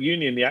Perfect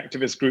Union, the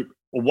activist group,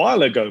 a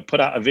while ago put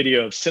out a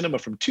video of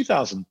Sinema from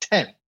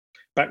 2010,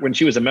 back when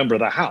she was a member of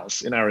the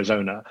House in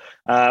Arizona,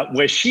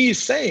 where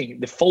she's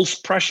saying the false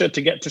pressure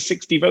to get to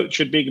 60 votes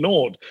should be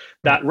ignored,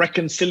 that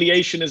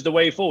reconciliation is the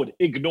way forward.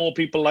 Ignore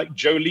people like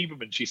Joe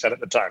Lieberman, she said at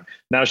the time.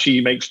 Now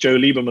she makes Joe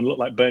Lieberman look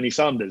like Bernie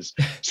Sanders.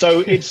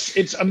 So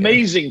it's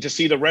amazing to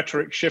see the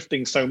rhetoric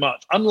shifting so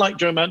much. Unlike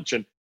Joe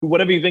Manchin, who,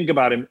 whatever you think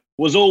about him,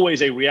 was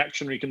always a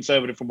reactionary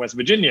conservative from West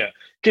Virginia,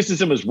 Kyrsten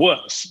Sinema's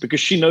worse because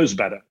she knows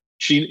better.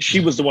 She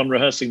was the one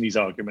rehearsing these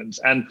arguments.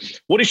 And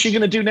what is she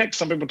going to do next?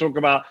 Some people talk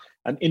about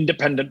an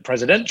independent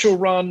presidential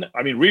run.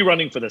 I mean,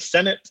 rerunning for the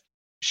Senate.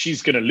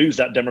 She's going to lose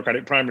that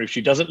Democratic primary. If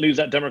she doesn't lose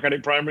that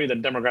Democratic primary,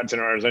 then Democrats in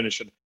Arizona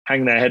should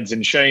hang their heads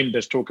in shame.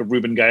 There's talk of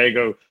Ruben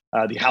Gallego,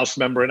 the House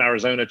member in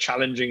Arizona,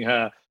 challenging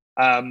her.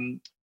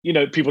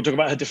 People talk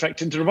about her defecting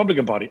to the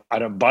Republican Party. I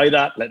don't buy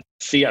that. Let's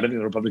see. I don't think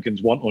the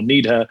Republicans want or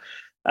need her.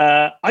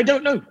 I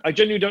don't know. I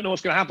genuinely don't know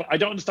what's going to happen. I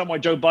don't understand why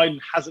Joe Biden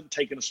hasn't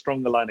taken a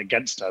stronger line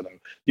against her, though.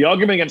 The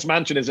argument against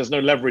Manchin is there's no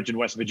leverage in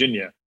West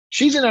Virginia.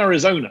 She's in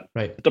Arizona.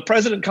 Right. If the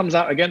president comes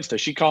out against her,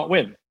 she can't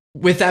win.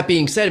 With that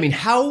being said, I mean,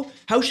 how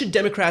should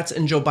Democrats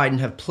and Joe Biden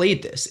have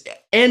played this?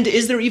 And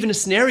is there even a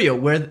scenario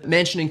where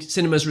mentioning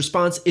Sinema's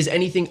response is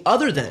anything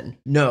other than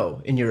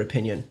no, in your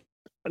opinion?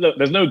 Look,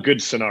 there's no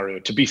good scenario.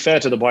 To be fair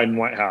to the Biden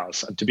White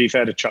House and to be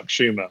fair to Chuck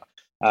Schumer,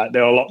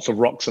 there are lots of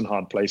rocks and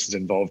hard places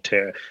involved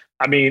here.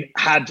 I mean,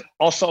 had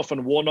Ossoff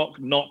and Warnock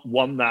not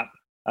won that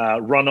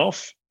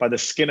runoff by the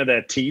skin of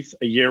their teeth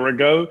a year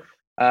ago,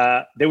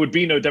 there would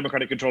be no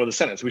Democratic control of the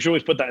Senate. So we should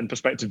always put that in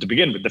perspective to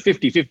begin with. The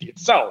 50-50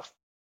 itself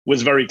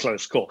was a very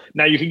close call.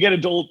 Now, you can get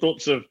into all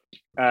sorts of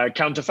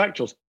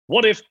counterfactuals.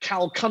 What if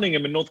Cal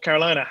Cunningham in North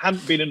Carolina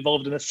hadn't been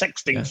involved in a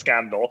sexting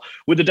scandal?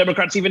 Would the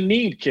Democrats even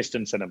need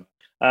Kyrsten Sinema?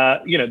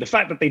 The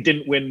fact that they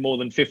didn't win more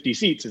than 50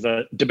 seats is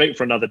a debate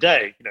for another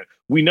day.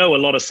 We know a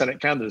lot of Senate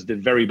candidates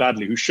did very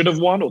badly who should have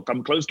won or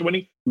come close to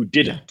winning, who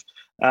didn't.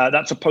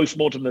 That's a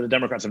post-mortem that the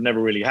Democrats have never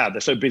really had.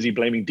 They're so busy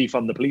blaming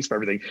defund the police for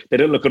everything. They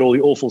don't look at all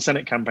the awful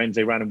Senate campaigns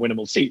they ran in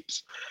winnable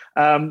seats.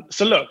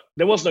 So look,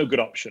 there was no good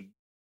option.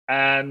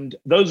 And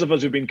those of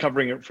us who've been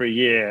covering it for a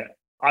year,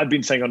 I've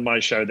been saying on my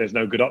show, there's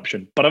no good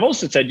option. But I've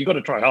also said, you've got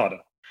to try harder.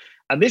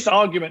 And this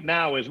argument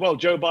now is, well,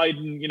 Joe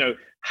Biden,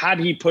 had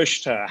he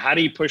pushed her, had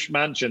he pushed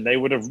Manchin, they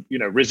would have,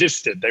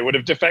 resisted. They would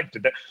have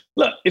defected.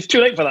 Look, it's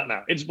too late for that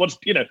now. It's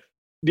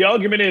the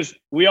argument is,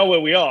 we are where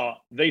we are.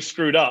 They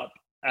screwed up.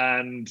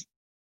 And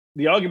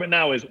the argument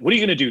now is, what are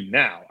you going to do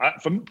now?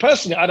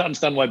 Personally, I don't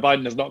understand why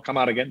Biden has not come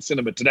out against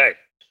Sinema today.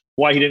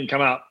 Why he didn't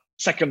come out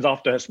seconds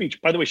after her speech.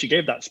 By the way, she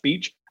gave that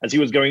speech as he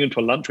was going into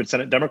a lunch with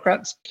Senate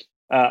Democrats.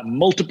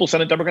 Multiple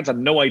Senate Democrats had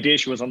no idea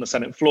she was on the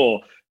Senate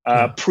floor,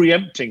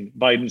 preempting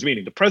Biden's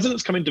meeting. The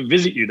president's coming to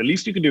visit you. The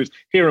least you can do is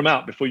hear him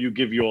out before you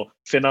give your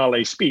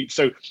finale speech.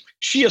 So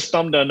she has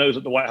thumbed her nose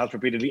at the White House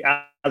repeatedly,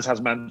 as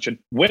has Manchin.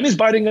 When is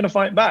Biden going to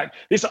fight back?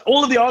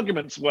 All of the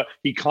arguments were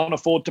he can't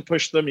afford to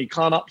push them, he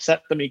can't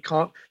upset them, he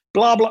can't,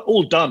 blah, blah,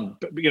 all done.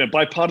 But,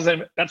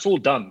 bipartisan, that's all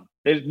done.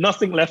 There's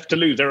nothing left to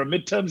lose. There are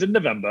midterms in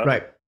November.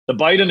 Right. The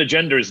Biden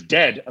agenda is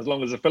dead as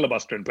long as a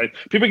filibuster in place.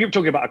 People keep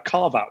talking about a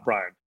carve-out,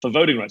 Brian, for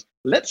voting rights.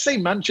 Let's say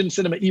Manchin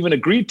Sinema even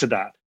agreed to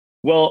that.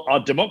 Well, our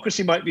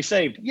democracy might be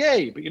saved.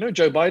 Yay. But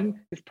Joe Biden,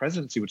 his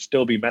presidency would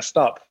still be messed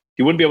up.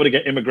 He wouldn't be able to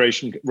get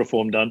immigration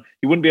reform done.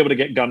 He wouldn't be able to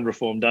get gun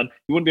reform done.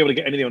 He wouldn't be able to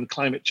get anything on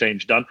climate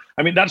change done.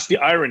 I mean, that's the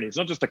irony. It's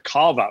not just a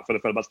carve-out for the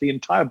filibuster. The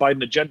entire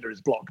Biden agenda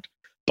is blocked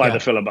by the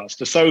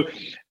filibuster. So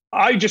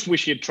I just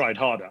wish he had tried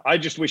harder. I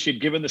just wish he'd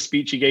given the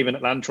speech he gave in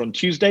Atlanta on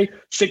Tuesday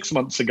 6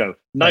 months ago,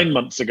 9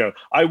 months ago.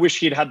 I wish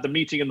he'd had the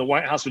meeting in the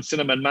White House with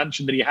Sinema and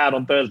Manchin that he had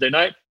on Thursday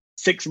night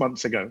 6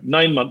 months ago,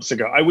 9 months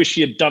ago. I wish he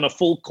had done a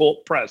full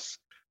court press,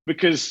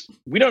 because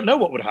we don't know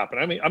what would happen.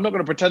 I mean, I'm not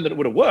going to pretend that it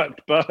would have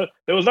worked, but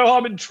there was no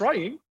harm in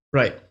trying.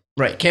 Right.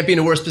 Can't be in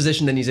a worse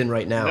position than he's in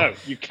right now. No,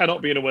 you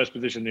cannot be in a worse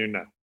position than you're in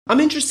now. I'm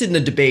interested in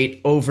the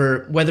debate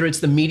over whether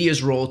it's the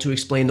media's role to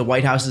explain the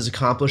White House's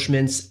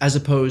accomplishments as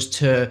opposed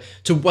to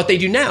what they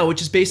do now,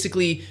 which is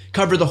basically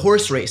cover the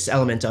horse race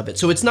element of it.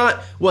 So it's not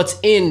what's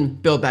in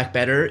Build Back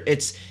Better,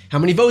 it's how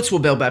many votes will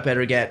Build Back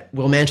Better get?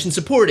 Will Manchin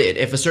support it?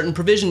 If a certain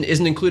provision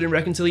isn't included in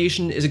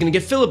reconciliation, is it going to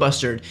get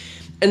filibustered?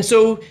 And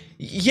so,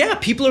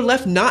 people are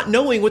left not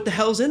knowing what the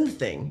hell's in the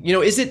thing.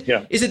 Is it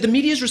the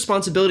media's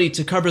responsibility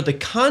to cover the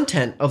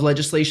content of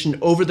legislation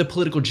over the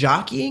political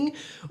jockeying,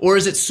 or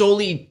is it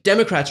solely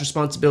Democrats'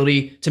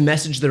 responsibility to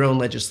message their own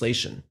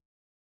legislation?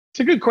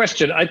 It's a good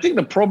question. I think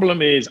the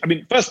problem is,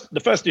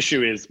 the first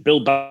issue is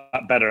Build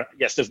Back Better.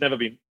 Yes, there's never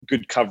been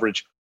good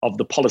coverage of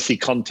the policy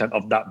content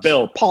of that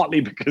bill,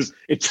 partly because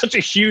it's such a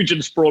huge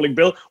and sprawling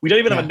bill. We don't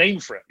even have a name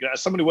for it.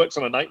 As somebody who works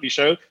on a nightly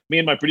show, me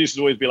and my producers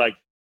always be like,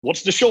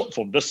 what's the short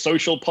form? The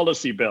social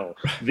policy bill,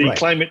 the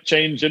climate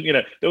change, and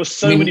there was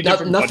so many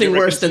different. Nothing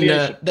worse than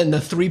the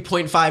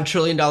 $3.5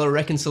 trillion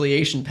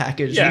reconciliation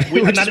package. Yeah,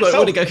 and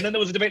then there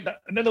was a debate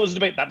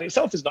that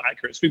itself is not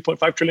accurate. It's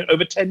 3.5 trillion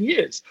over 10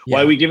 years. Yeah.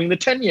 Why are we giving the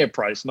 10-year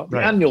price, not the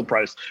annual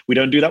price? We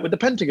don't do that with the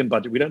Pentagon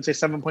budget. We don't say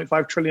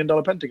 $7.5 trillion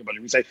Pentagon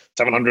budget. We say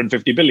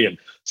 $750 billion.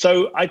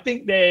 So I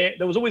think there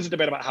was always a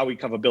debate about how we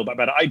cover Build Back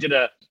Better. I did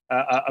a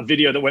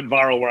video that went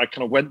viral where I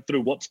kind of went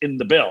through what's in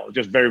the bill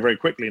just very, very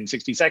quickly in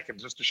 60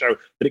 seconds, just to show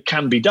that it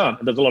can be done.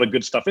 And there's a lot of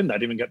good stuff in there. I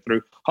didn't even get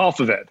through half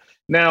of it.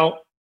 Now,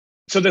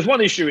 so there's one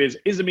issue is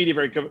the media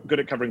very good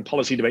at covering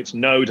policy debates?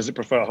 No. Does it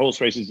prefer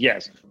horse races?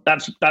 Yes.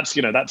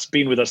 That's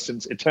been with us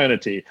since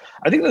eternity.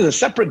 I think there's a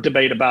separate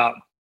debate about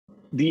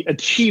the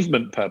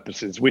achievement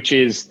purposes, which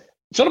is,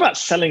 it's not about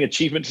selling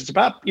achievements. It's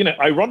about,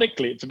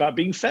 ironically, it's about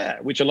being fair,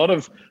 which a lot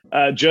of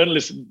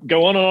journalists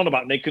go on and on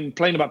about. And they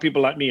complain about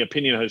people like me,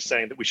 opinion hosts,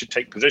 saying that we should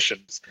take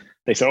positions.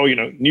 They say,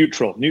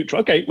 neutral.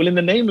 Okay, well, in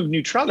the name of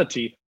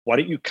neutrality, why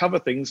don't you cover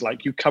things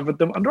like you covered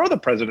them under other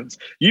presidents?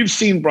 You've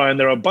seen, Brian,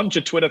 there are a bunch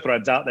of Twitter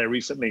threads out there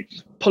recently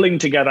pulling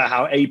together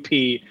how AP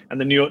and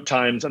the New York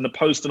Times and the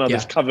Post and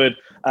others covered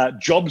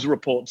jobs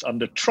reports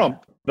under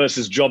Trump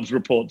versus jobs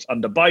reports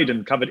under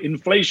Biden, covered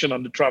inflation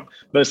under Trump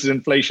versus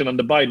inflation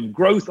under Biden,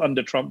 growth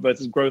under Trump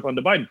versus growth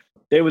under Biden.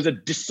 There was a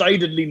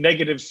decidedly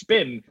negative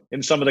spin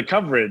in some of the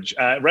coverage,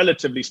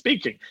 relatively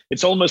speaking.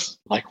 It's almost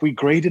like we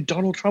graded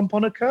Donald Trump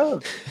on a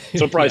curve.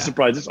 Surprise,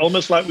 surprise. It's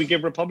almost like we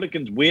give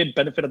Republicans weird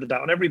benefit of the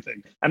doubt on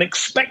everything and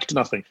expect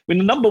nothing. The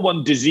number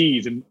one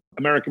disease in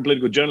American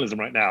political journalism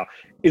right now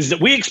is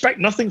that we expect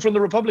nothing from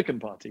the Republican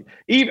Party.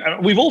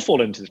 We've all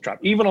fallen into this trap.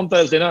 Even on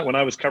Thursday night when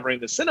I was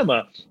covering the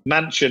Sinema,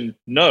 Manchin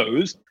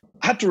knows,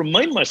 I had to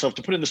remind myself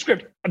to put in the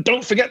script, and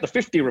don't forget the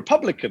 50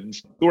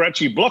 Republicans who are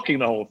actually blocking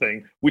the whole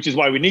thing, which is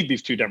why we need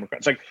these two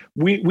Democrats. Like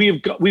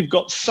we've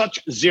got such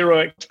zero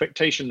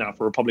expectation now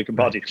for Republican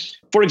Party.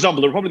 For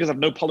example, the Republicans have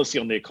no policy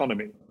on the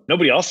economy.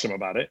 Nobody asks them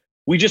about it.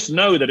 We just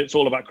know that it's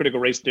all about critical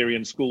race theory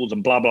in schools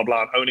and blah, blah,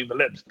 blah, and owning the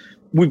libs.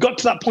 We've got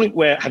to that point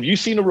where, have you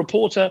seen a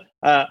reporter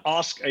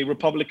ask a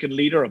Republican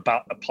leader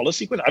about a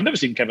policy question? I've never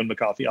seen Kevin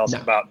McCarthy ask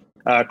about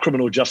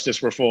criminal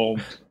justice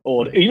reform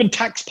or even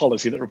tax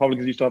policy that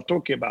Republicans used to have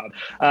talking about.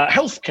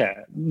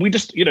 Healthcare. We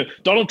just,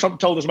 Donald Trump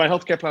told us my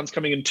healthcare plan's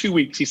coming in 2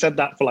 weeks. He said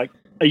that for like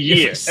a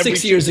year.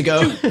 6 years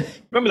ago.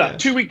 Remember that?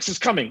 2 weeks is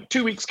coming.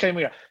 2 weeks came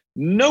ago.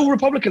 No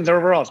Republicans are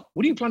ever asked,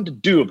 what do you plan to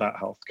do about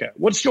healthcare?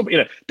 What's your,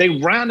 they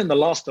ran in the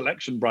last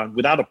election, Brian,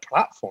 without a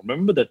platform.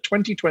 Remember the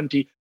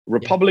 2020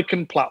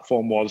 Republican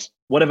platform was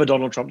whatever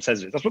Donald Trump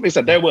says it is. That's what they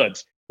said, their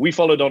words. We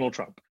follow Donald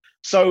Trump.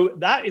 So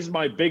that is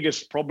my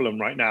biggest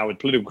problem right now with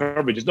political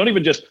coverage. It's not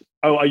even just,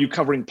 oh, are you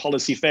covering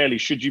policy fairly?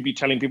 Should you be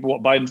telling people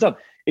what Biden's done?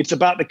 It's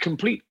about the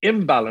complete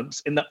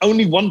imbalance in that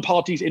only one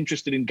party is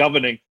interested in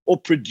governing or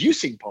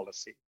producing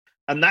policy.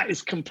 And that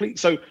is complete.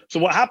 So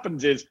what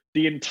happens is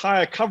the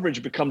entire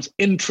coverage becomes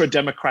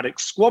intra-democratic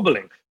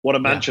squabbling. What are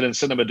Manchin and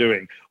Sinema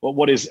doing?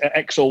 What is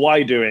X or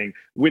Y doing?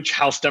 Which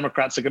House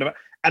Democrats are going to...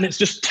 And it's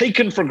just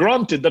taken for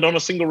granted that not a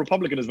single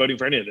Republican is voting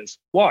for any of this.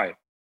 Why?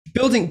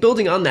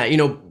 Building on that,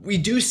 we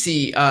do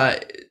see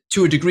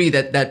to a degree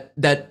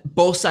that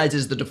both sides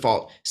is the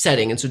default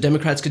setting. And so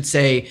Democrats could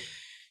say,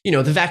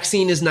 the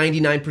vaccine is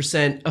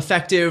 99%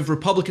 effective.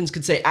 Republicans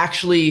could say,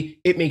 actually,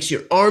 it makes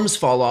your arms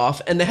fall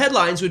off. And the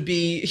headlines would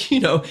be,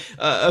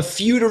 a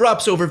feud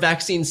erupts over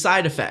vaccine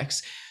side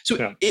effects.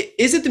 So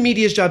is it the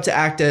media's job to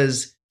act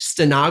as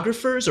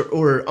stenographers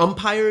or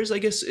umpires, I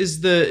guess, is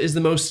the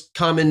most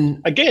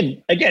common?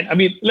 Again, I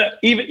mean, look,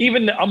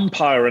 even the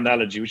umpire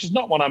analogy, which is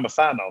not one I'm a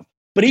fan of,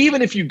 but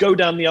even if you go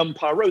down the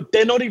umpire road,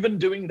 they're not even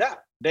doing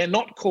that. They're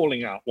not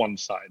calling out one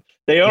side.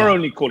 They are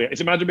only calling out.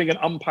 It's imagine being an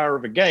umpire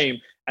of a game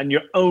and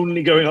you're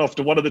only going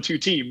after one of the two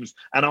teams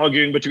and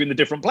arguing between the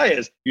different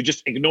players. You're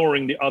just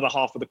ignoring the other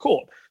half of the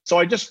court. So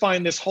I just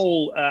find this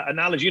whole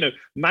analogy,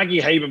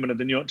 Maggie Haberman of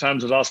the New York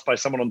Times was asked by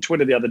someone on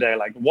Twitter the other day,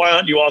 like, why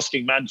aren't you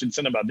asking Manchin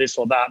Sinema about this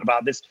or that,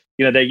 about this,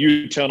 their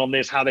U-turn on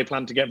this, how they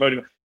plan to get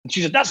voting? And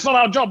she said, that's not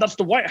our job. That's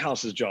the White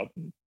House's job.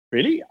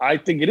 Really? I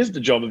think it is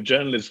the job of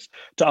journalists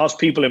to ask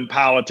people in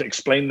power to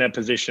explain their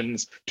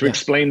positions, to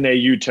explain their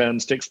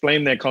U-turns, to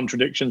explain their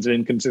contradictions and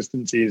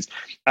inconsistencies,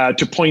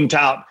 to point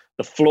out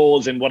the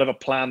flaws in whatever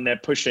plan they're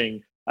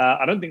pushing.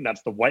 I don't think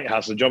that's the White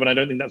House's job, and I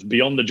don't think that's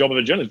beyond the job of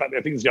a journalist. In fact,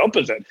 I think it's the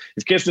opposite.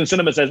 If Kirsten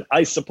Sinema says,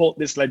 I support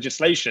this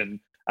legislation,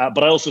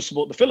 but I also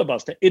support the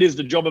filibuster, it is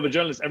the job of a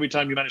journalist every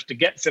time you manage to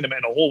get Sinema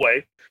in a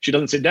hallway, she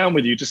doesn't sit down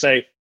with you to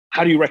say,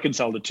 how do you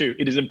reconcile the two?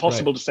 It is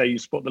impossible to say you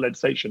support the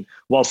legislation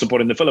while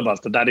supporting the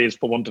filibuster. That is,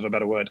 for want of a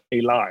better word,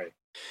 a lie.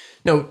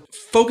 Now,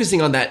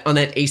 focusing on that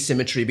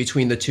asymmetry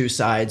between the two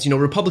sides,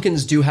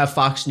 Republicans do have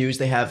Fox News.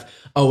 They have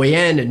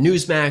OAN and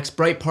Newsmax,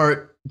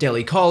 Breitbart,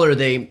 Daily Caller.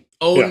 They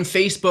own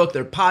Facebook.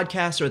 Their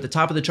podcasts are at the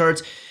top of the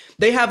charts.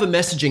 They have a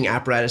messaging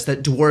apparatus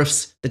that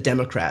dwarfs the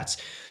Democrats.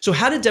 So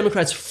how did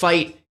Democrats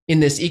fight in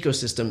this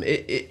ecosystem?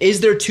 Is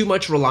there too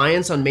much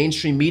reliance on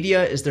mainstream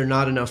media? Is there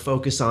not enough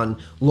focus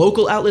on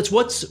local outlets?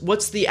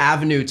 What's the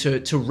avenue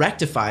to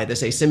rectify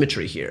this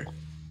asymmetry here?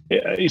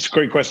 It's a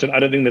great question. I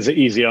don't think there's an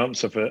easy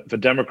answer for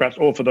Democrats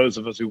or for those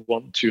of us who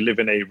want to live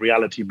in a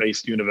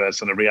reality-based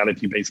universe and a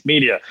reality-based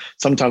media.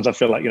 Sometimes I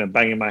feel like,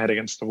 banging my head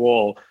against the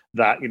wall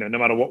that, no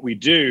matter what we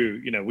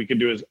do, we can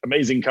do as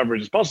amazing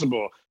coverage as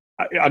possible.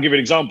 I'll give you an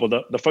example.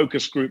 The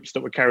focus groups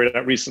that were carried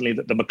out recently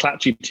that the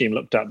McClatchy team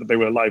looked at, that they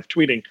were live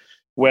tweeting,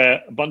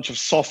 where a bunch of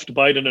soft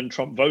Biden and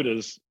Trump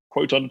voters,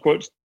 quote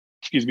unquote,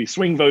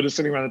 swing voters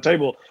sitting around the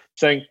table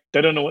saying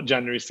they don't know what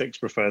January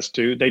 6th refers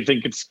to. They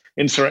think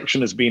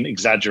insurrection has been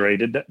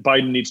exaggerated, that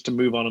Biden needs to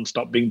move on and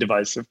stop being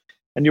divisive.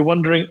 And you're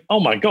wondering,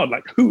 oh my God,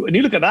 like who? And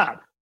you look at that,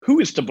 who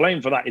is to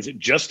blame for that? Is it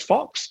just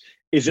Fox?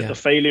 Is it the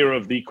failure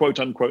of the quote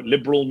unquote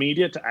liberal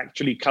media to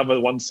actually cover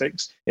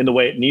 1/6 in the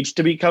way it needs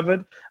to be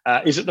covered?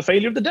 Is it the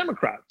failure of the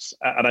Democrats?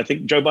 And I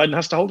think Joe Biden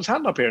has to hold his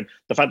hand up here. And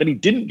the fact that he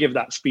didn't give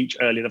that speech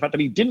earlier, the fact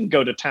that he didn't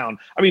go to town.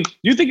 I mean,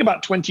 you think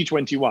about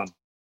 2021.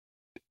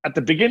 At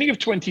the beginning of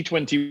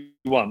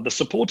 2021, the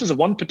supporters of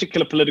one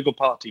particular political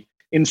party,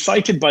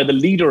 incited by the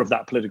leader of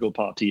that political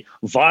party,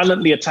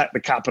 violently attacked the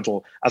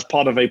Capitol as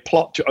part of a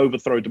plot to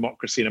overthrow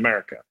democracy in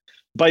America.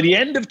 By the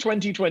end of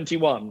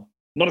 2021,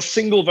 not a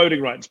single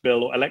voting rights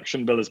bill or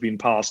election bill has been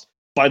passed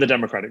by the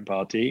Democratic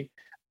Party,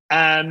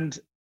 and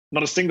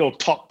not a single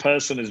top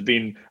person has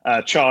been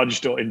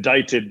charged or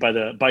indicted by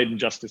the Biden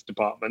Justice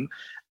Department.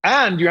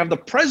 And you have the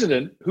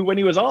president who, when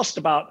he was asked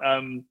about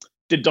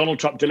did Donald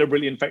Trump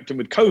deliberately infect him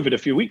with COVID a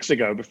few weeks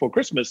ago before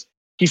Christmas,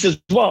 he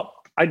says, well,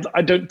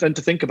 I don't tend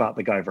to think about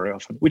the guy very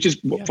often, which is,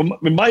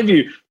 in my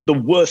view, the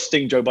worst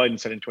thing Joe Biden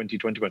said in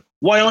 2021.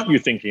 Why aren't you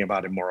thinking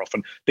about him more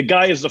often? The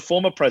guy is the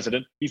former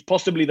president. He's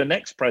possibly the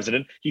next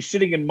president. He's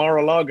sitting in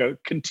Mar-a-Lago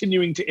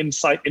continuing to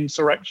incite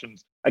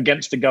insurrections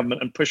against the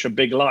government and push a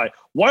big lie.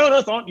 Why on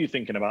earth aren't you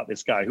thinking about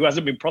this guy who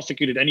hasn't been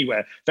prosecuted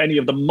anywhere for any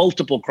of the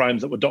multiple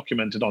crimes that were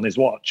documented on his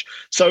watch?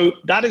 So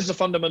that is the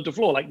fundamental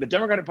flaw. Like, the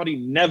Democratic Party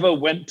never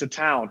went to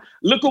town.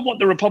 Look at what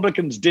the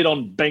Republicans did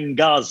on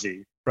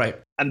Benghazi. Right.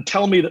 And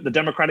tell me that the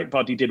Democratic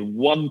Party did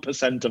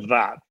 1% of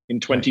that in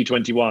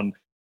 2021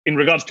 in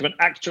regards to an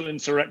actual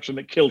insurrection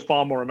that killed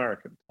far more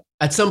Americans.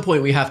 At some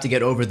point, we have to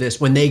get over this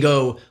when they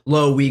go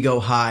low, we go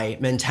high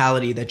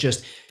mentality that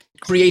just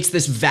creates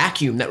this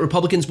vacuum that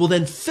Republicans will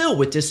then fill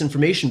with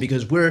disinformation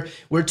because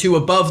we're too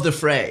above the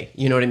fray.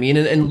 You know what I mean?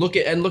 And look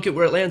at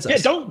where it lands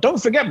us. Yeah,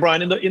 don't forget,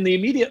 Brian, in the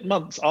immediate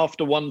months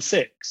after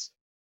 1/6,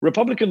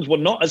 Republicans were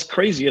not as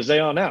crazy as they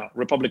are now.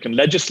 Republican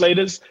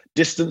legislators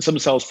distanced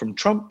themselves from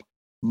Trump.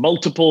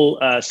 Multiple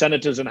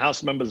senators and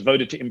House members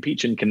voted to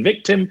impeach and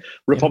convict him.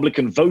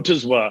 Republican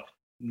voters were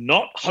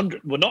not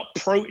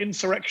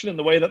pro-insurrection in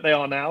the way that they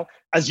are now.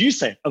 As you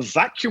say, a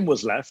vacuum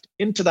was left.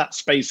 Into that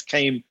space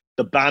came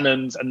the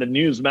Bannons and the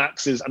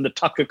Newsmaxes and the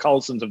Tucker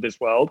Carlsons of this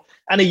world.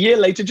 And a year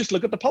later, just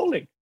look at the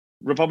polling.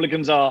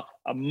 Republicans are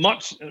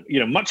much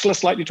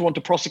less likely to want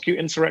to prosecute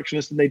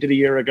insurrectionists than they did a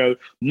year ago,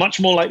 much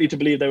more likely to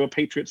believe they were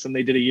patriots than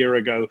they did a year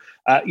ago.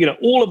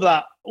 All of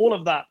that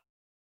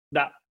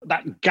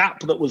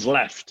gap that was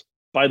left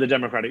by the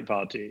Democratic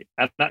Party.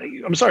 And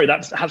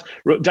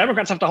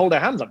Democrats have to hold their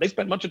hands up. They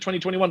spent much of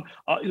 2021,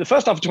 the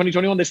first half of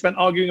 2021, they spent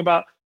arguing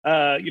about,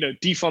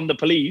 defund the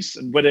police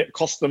and whether it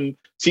cost them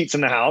seats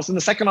in the House. In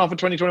the second half of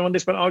 2021, they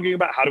spent arguing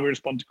about how do we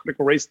respond to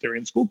critical race theory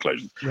and school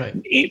closures. Right.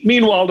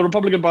 Meanwhile, the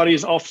Republican Party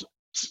is off,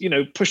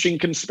 pushing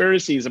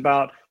conspiracies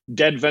about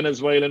dead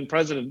Venezuelan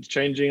presidents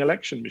changing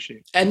election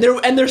machines. And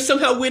they're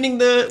somehow winning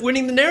the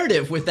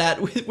narrative with that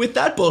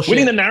bullshit.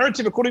 Winning the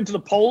narrative, according to the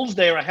polls,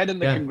 they are ahead in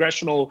the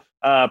congressional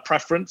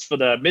preference for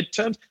the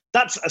midterms.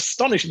 That's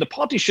astonishing. The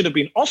party should have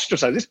been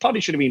ostracized. This party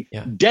should have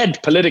been dead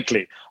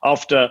politically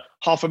after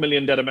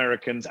 500,000 dead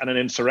Americans and an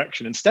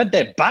insurrection. Instead,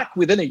 they're back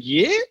within a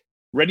year,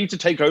 ready to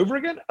take over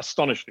again.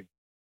 Astonishing.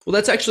 Well,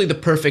 that's actually the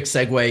perfect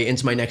segue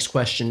into my next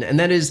question. And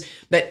that is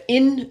that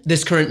in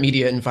this current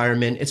media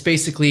environment, it's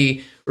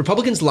basically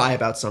Republicans lie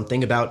about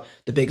something, about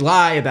the big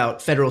lie,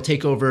 about federal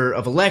takeover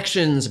of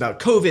elections, about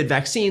COVID,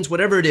 vaccines,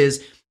 whatever it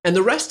is. And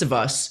the rest of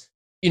us,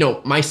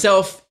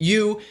 myself,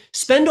 you,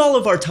 spend all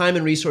of our time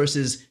and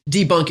resources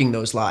debunking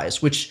those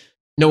lies, which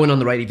no one on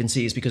the right even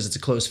sees because it's a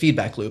closed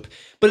feedback loop.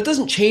 But it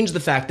doesn't change the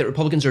fact that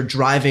Republicans are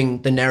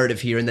driving the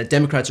narrative here and that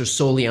Democrats are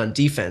solely on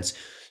defense.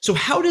 So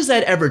how does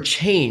that ever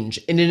change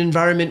in an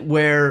environment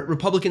where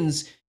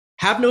Republicans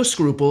have no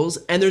scruples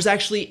and there's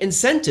actually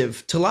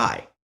incentive to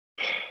lie?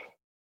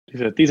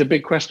 These are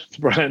big questions,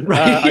 Brian.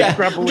 Right, yeah.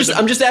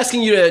 I'm just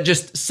asking you to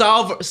just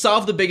solve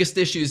the biggest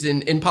issues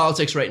in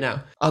politics right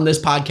now on this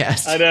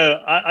podcast. I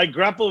know. I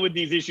grapple with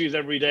these issues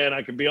every day, and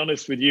I can be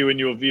honest with you and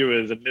your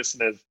viewers and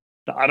listeners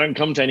that I don't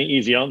come to any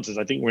easy answers.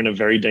 I think we're in a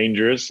very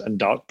dangerous and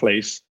dark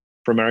place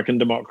for American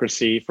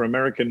democracy,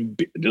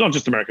 not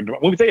just American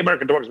democracy. When we say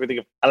American democracy, we think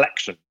of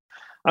election.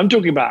 I'm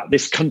talking about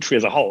this country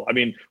as a whole. I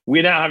mean,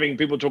 we're now having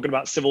people talking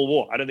about civil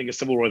war. I don't think a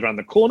civil war is around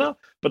the corner,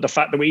 but the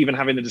fact that we're even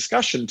having the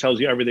discussion tells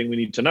you everything we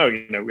need to know.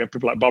 We have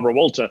people like Barbara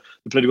Walter,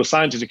 the political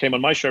scientist who came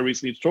on my show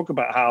recently to talk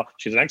about how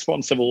she's an expert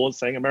on civil wars,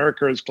 saying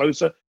America is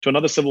closer to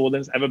another civil war than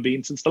it's ever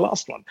been since the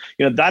last one.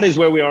 That is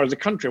where we are as a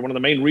country. One of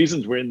the main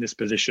reasons we're in this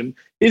position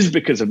is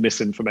because of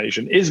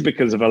misinformation, is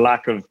because of a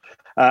lack of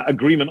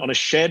agreement on a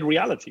shared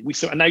reality.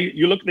 And now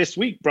you look this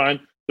week,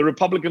 Brian, the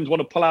Republicans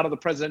want to pull out of the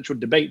presidential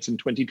debates in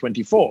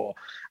 2024.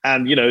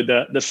 And,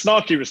 the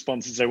snarky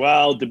responses say,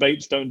 well,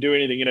 debates don't do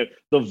anything.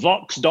 The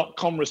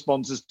Vox.com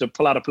response is to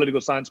pull out a political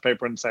science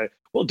paper and say,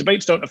 well,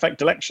 debates don't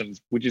affect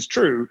elections, which is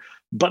true.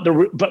 But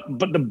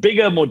the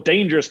bigger, more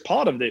dangerous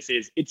part of this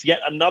is it's yet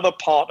another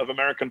part of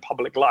American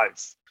public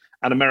life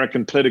and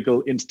American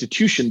political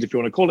institutions, if you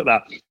want to call it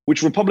that,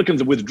 which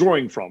Republicans are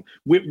withdrawing from.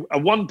 We're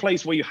one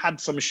place where you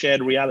had some shared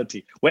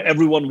reality, where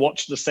everyone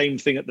watched the same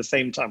thing at the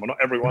same time. Well, not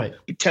everyone,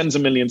 but tens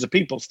of millions of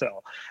people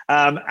still.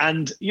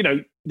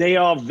 They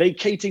are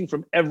vacating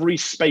from every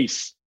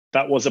space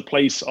that was a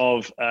place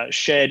of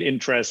shared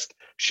interest,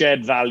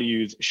 shared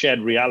values, shared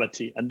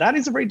reality. And that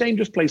is a very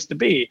dangerous place to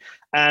be.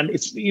 And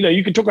it's,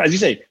 you can talk about, as you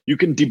say, you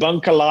can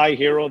debunk a lie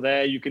here or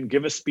there, you can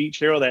give a speech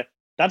here or there.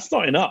 That's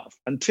not enough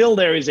until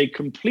there is a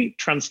complete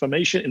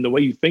transformation in the way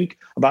you think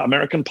about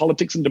American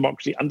politics and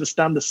democracy.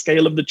 Understand the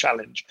scale of the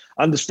challenge.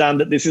 Understand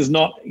that this is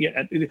not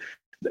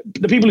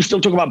the people who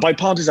still talk about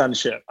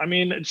bipartisanship. I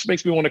mean, it just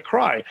makes me want to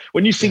cry.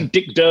 When you see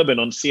Dick Durbin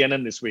on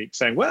CNN this week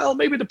saying, well,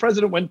 maybe the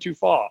president went too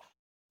far.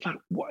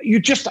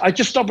 I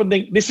just stop and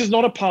think, this is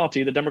not a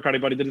party, the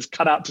Democratic Party, that is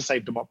cut out to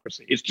save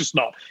democracy. It's just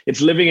not. It's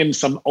living in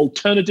some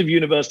alternative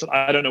universe that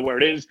I don't know where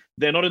it is.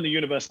 They're not in the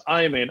universe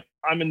I'm in.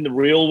 I'm in the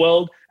real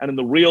world. And in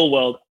the real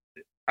world,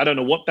 I don't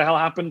know what the hell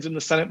happens in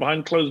the Senate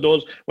behind closed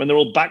doors when they're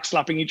all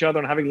backslapping each other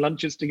and having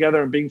lunches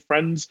together and being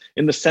friends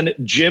in the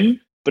Senate gym.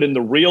 But in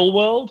the real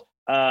world,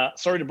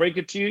 sorry to break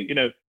it to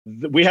you,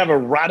 we have a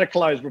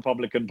radicalized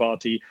Republican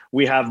Party.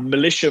 We have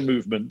militia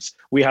movements.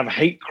 We have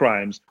hate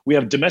crimes. We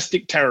have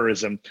domestic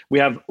terrorism. We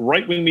have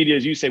right-wing media,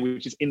 as you say,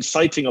 which is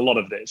inciting a lot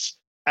of this.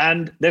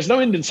 And there's no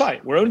end in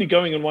sight. We're only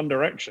going in one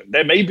direction.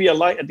 There may be a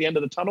light at the end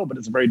of the tunnel, but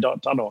it's a very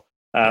dark tunnel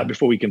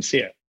before we can see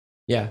it.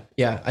 Yeah.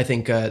 I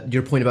think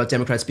your point about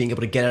Democrats being able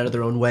to get out of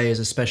their own way is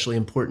especially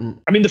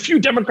important. I mean, the few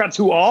Democrats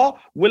who are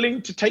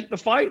willing to take the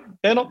fight,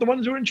 they're not the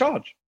ones who are in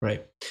charge.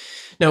 Right.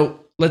 Now,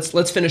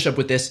 let's finish up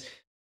with this.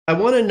 I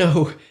want to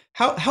know,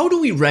 how do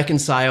we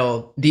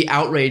reconcile the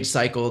outrage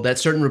cycle that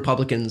certain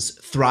Republicans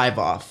thrive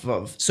off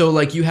of? So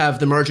like you have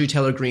the Marjorie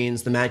Taylor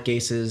Greenes, the Matt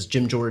Gaetzes,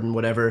 Jim Jordan,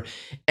 whatever,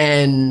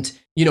 and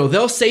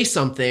they'll say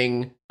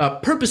something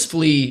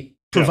purposefully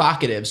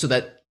provocative so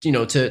that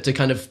to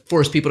kind of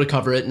force people to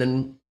cover it, and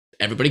then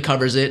everybody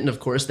covers it. And of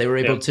course, they were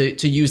able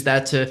to use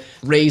that to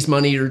raise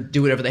money or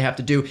do whatever they have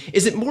to do.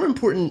 Is it more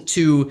important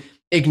to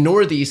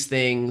ignore these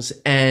things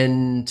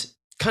and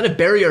kind of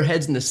bury our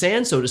heads in the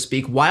sand, so to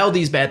speak, while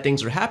these bad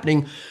things are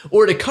happening,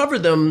 or to cover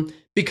them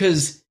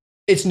because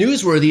it's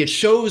newsworthy, it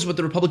shows what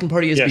the Republican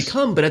Party has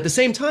become, but at the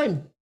same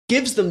time,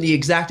 gives them the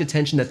exact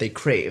attention that they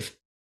crave?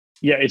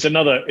 Yeah, it's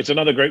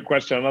another great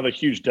question, another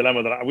huge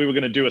dilemma that we were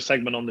going to do a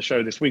segment on the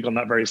show this week on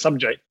that very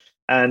subject.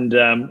 And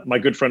my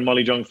good friend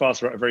Molly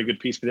Jong-Fast wrote a very good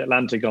piece for The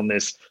Atlantic on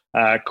this,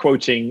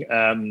 quoting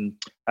an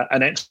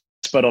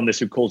expert on this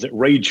who calls it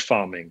rage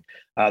farming,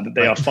 that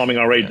they are farming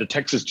our rage. The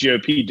Texas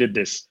GOP did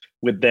this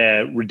with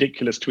their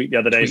ridiculous tweet the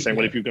other day saying,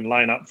 well, if you can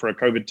line up for a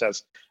COVID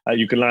test,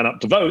 you can line up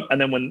to vote. And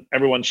then when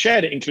everyone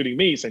shared it, including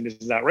me, saying this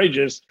is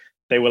outrageous,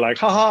 they were like,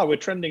 haha, we're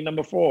trending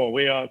number 4.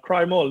 We are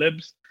cry more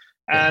libs.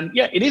 And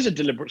yeah, it is a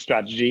deliberate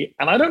strategy.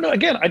 And I don't know,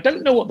 again, I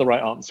don't know what the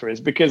right answer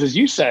is, because as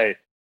you say,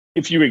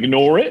 if you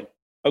ignore it,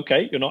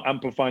 okay, you're not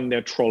amplifying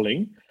their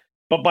trolling.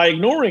 But by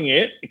ignoring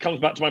it, it comes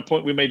back to my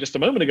point we made just a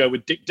moment ago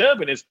with Dick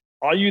Durbin is,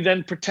 are you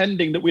then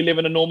pretending that we live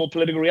in a normal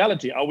political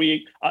reality?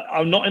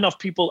 Are not enough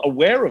people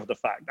aware of the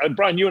fact?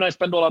 Brian, you and I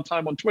spend all our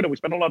time on Twitter. We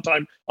spend all our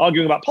time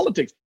arguing about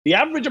politics. The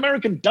average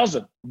American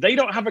doesn't. They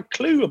don't have a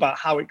clue about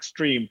how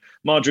extreme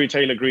Marjorie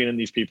Taylor Greene and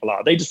these people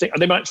are. They just think,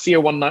 they might see her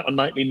one night on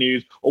nightly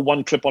news or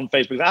one clip on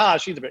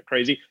Facebook. She's a bit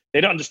crazy. They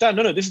don't understand.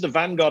 No, this is the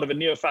vanguard of a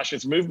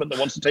neo-fascist movement that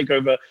wants to take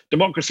over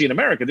democracy in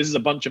America. This is a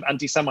bunch of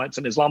anti-Semites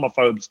and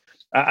Islamophobes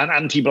and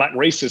anti-black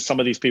racists. Some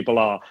of these people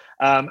are,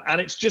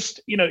 and it's just,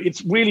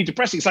 it's really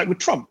depressing. It's like with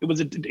Trump.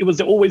 It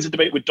was always a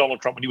debate with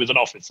Donald Trump when he was in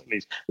office, at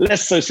least.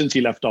 Less so since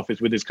he left office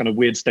with his kind of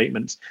weird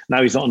statements.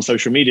 Now he's not on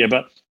social media,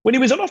 but when he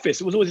was in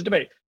office, it was always a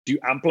debate. Do you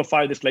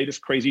amplify this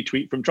latest crazy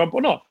tweet from Trump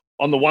or not?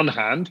 On the one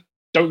hand,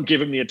 don't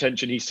give him the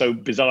attention he so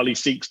bizarrely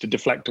seeks to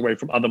deflect away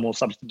from other more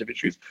substantive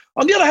issues.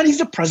 On the other hand, he's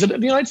the president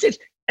of the United States.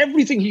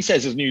 Everything he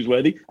says is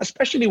newsworthy,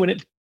 especially when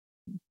it's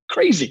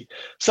crazy.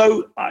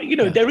 So,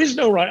 there is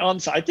no right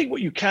answer. I think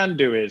what you can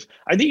do is,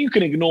 I think you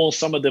can ignore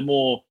some of the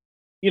more,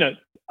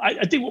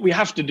 I think what we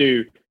have to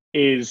do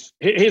is,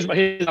 here's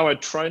how I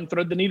try and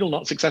thread the needle,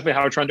 not successfully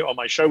how I try and do it on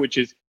my show, which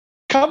is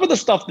cover the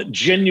stuff that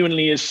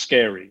genuinely is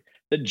scary,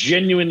 that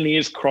genuinely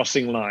is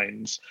crossing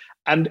lines,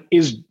 and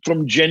is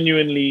from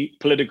genuinely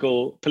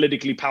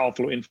politically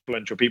powerful or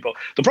influential people.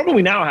 The problem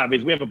we now have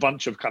is we have a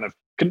bunch of kind of,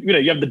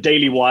 you have the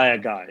Daily Wire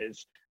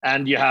guys,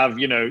 and you have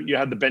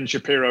the Ben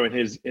Shapiro and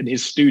his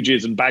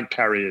stooges and bag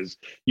carriers.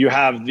 You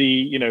have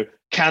the,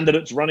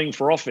 candidates running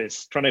for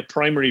office, trying to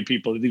primary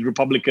people, these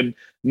Republican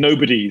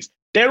nobodies.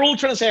 They're all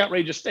trying to say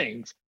outrageous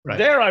things. Right.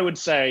 There, I would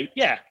say,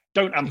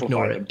 don't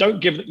amplify them.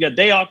 Don't give them,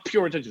 they are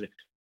pure attention.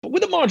 But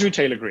with a Marjorie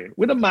Taylor Greene,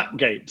 with a Matt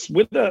Gaetz,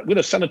 with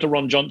a Senator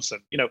Ron Johnson,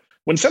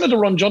 when Senator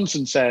Ron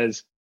Johnson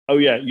says,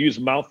 use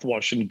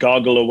mouthwash and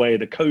gargle away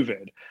the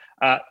COVID,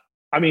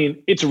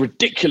 it's a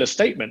ridiculous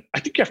statement. I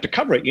think you have to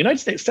cover it. United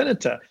States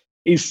Senator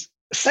is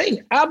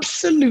saying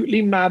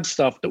absolutely mad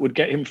stuff that would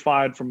get him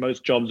fired from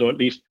most jobs, or at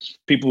least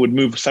people would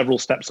move several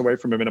steps away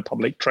from him in a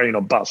public train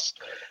or bus.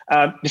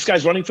 This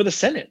guy's running for the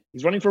Senate.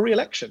 He's running for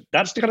re-election.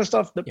 That's the kind of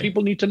stuff that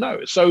people need to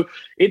know. So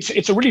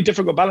it's a really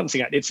difficult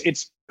balancing act.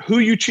 It's who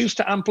you choose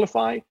to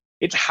amplify.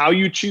 It's how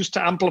you choose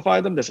to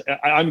amplify them.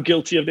 I'm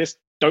guilty of this.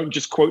 Don't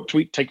just quote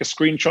tweet, take a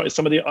screenshot is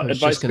some of the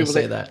advice people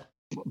say. That.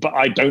 But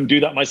I don't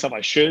do that myself.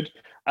 I should.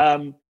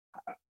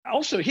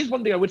 Also, here's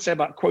one thing I would say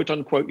about quote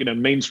unquote,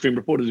 mainstream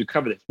reporters who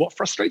cover this. What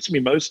frustrates me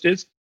most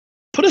is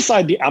put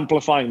aside the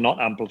amplifying,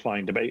 not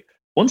amplifying debate.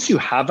 Once you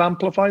have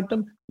amplified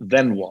them,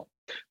 then what?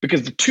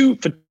 Because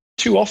for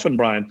too often,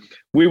 Brian,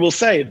 we will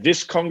say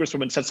this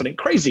congresswoman said something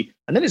crazy,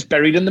 and then it's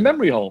buried in the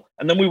memory hole.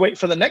 And then we wait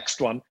for the next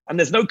one, and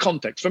there's no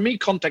context. For me,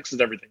 context is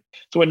everything.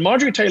 So when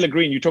Marjorie Taylor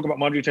Greene, you talk about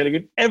Marjorie Taylor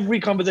Greene,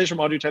 every conversation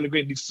with Marjorie Taylor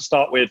Greene needs to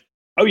start with,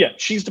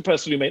 she's the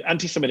person who made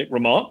anti-Semitic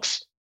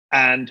remarks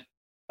and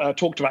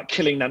talked about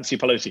killing Nancy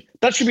Pelosi.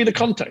 That should be the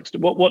context.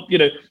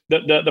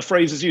 The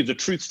phrase is used, the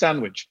truth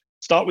sandwich.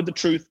 Start with the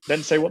truth,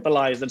 then say what the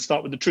lie is, then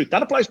start with the truth.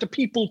 That applies to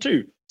people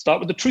too. Start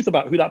with the truth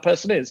about who that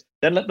person is,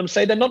 then let them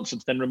say their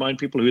nonsense, then remind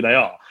people who they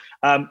are.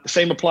 The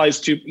same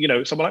applies to,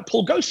 someone like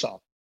Paul Gosar.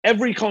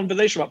 Every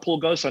conversation about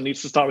Paul Gosar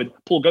needs to start with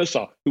Paul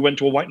Gosar, who went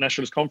to a white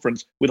nationalist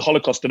conference with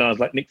Holocaust deniers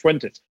like Nick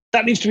Fuentes.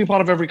 That needs to be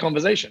part of every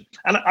conversation.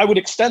 And I would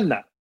extend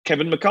that.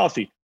 Kevin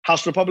McCarthy,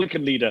 House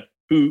Republican leader,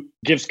 who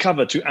gives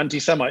cover to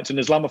anti-Semites and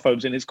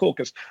Islamophobes in his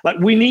caucus. Like,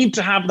 we need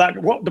to have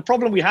that. What the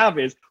problem we have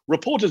is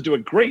reporters do a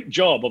great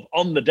job of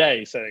on the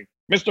day saying,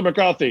 Mr.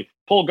 McCarthy,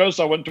 Paul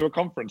Gosar went to a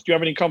conference. Do you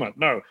have any comment?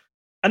 No.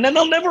 And then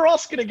they'll never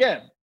ask it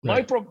again.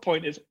 Right. My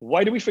point is,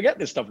 why do we forget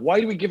this stuff?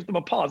 Why do we give them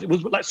a pass? It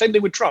was like same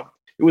thing with Trump.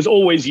 It was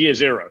always year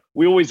zero.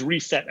 We always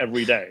reset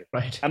every day.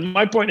 Right. And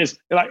my point is,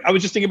 I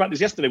was just thinking about this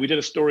yesterday. We did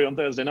a story on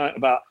Thursday night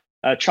about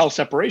child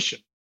separation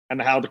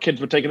and how the kids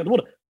were taken at the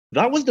border.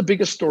 That was the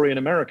biggest story in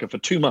America for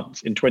 2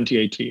 months in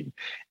 2018.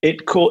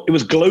 It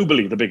was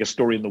globally the biggest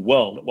story in the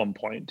world at one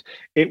point.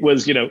 It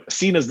was,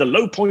 seen as the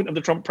low point of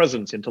the Trump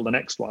presidency until the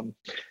next one.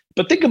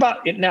 But think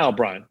about it now,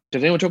 Brian.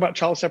 Does anyone talk about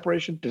child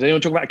separation? Does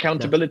anyone talk about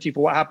accountability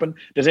for what happened?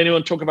 Does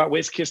anyone talk about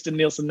where's Kirsten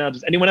Nielsen now?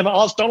 Does anyone ever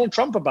ask Donald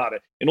Trump about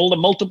it in all the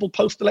multiple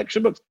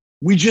post-election books?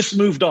 We just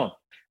moved on.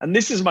 And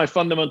this is my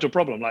fundamental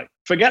problem. Like,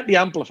 forget the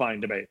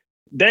amplifying debate.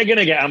 They're going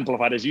to get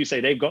amplified. As you say,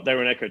 they've got their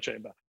own echo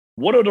chamber.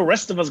 What are the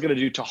rest of us going to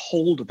do to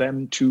hold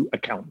them to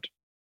account?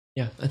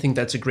 Yeah, I think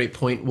that's a great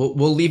point.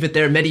 We'll leave it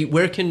there. Mehdi,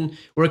 where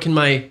can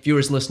my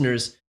viewers and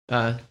listeners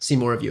see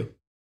more of you?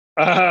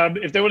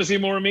 If they want to see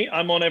more of me,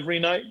 I'm on every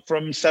night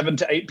from 7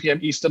 to 8 p.m.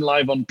 Eastern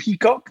live on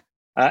Peacock,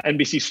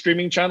 NBC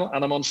streaming channel,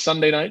 and I'm on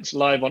Sunday nights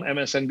live on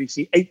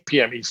MSNBC, 8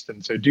 p.m.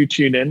 Eastern. So do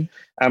tune in.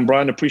 And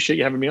Brian, appreciate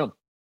you having me on.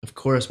 Of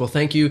course. Well,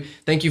 thank you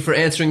for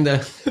answering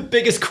the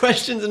biggest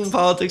questions in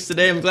politics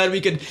today. I'm glad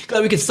we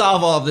could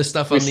solve all of this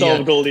stuff on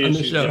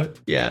the show.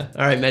 Yeah.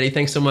 All right, Mehdi.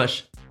 Thanks so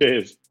much.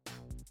 Cheers.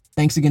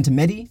 Thanks again to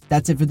Mehdi.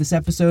 That's it for this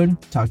episode.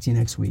 Talk to you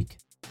next week.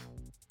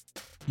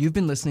 You've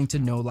been listening to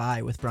No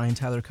Lie with Brian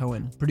Tyler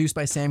Cohen, produced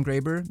by Sam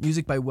Graber,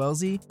 music by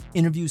Wellesley,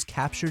 interviews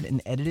captured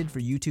and edited for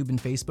YouTube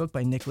and Facebook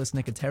by Nicholas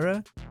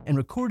Nicotera, and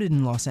recorded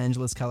in Los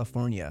Angeles,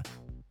 California.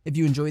 If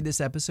you enjoyed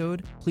this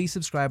episode, please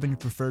subscribe on your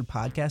preferred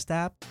podcast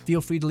app. Feel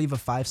free to leave a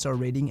 5-star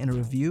rating and a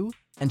review,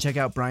 and check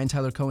out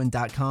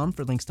briantylercohen.com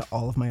for links to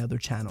all of my other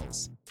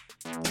channels.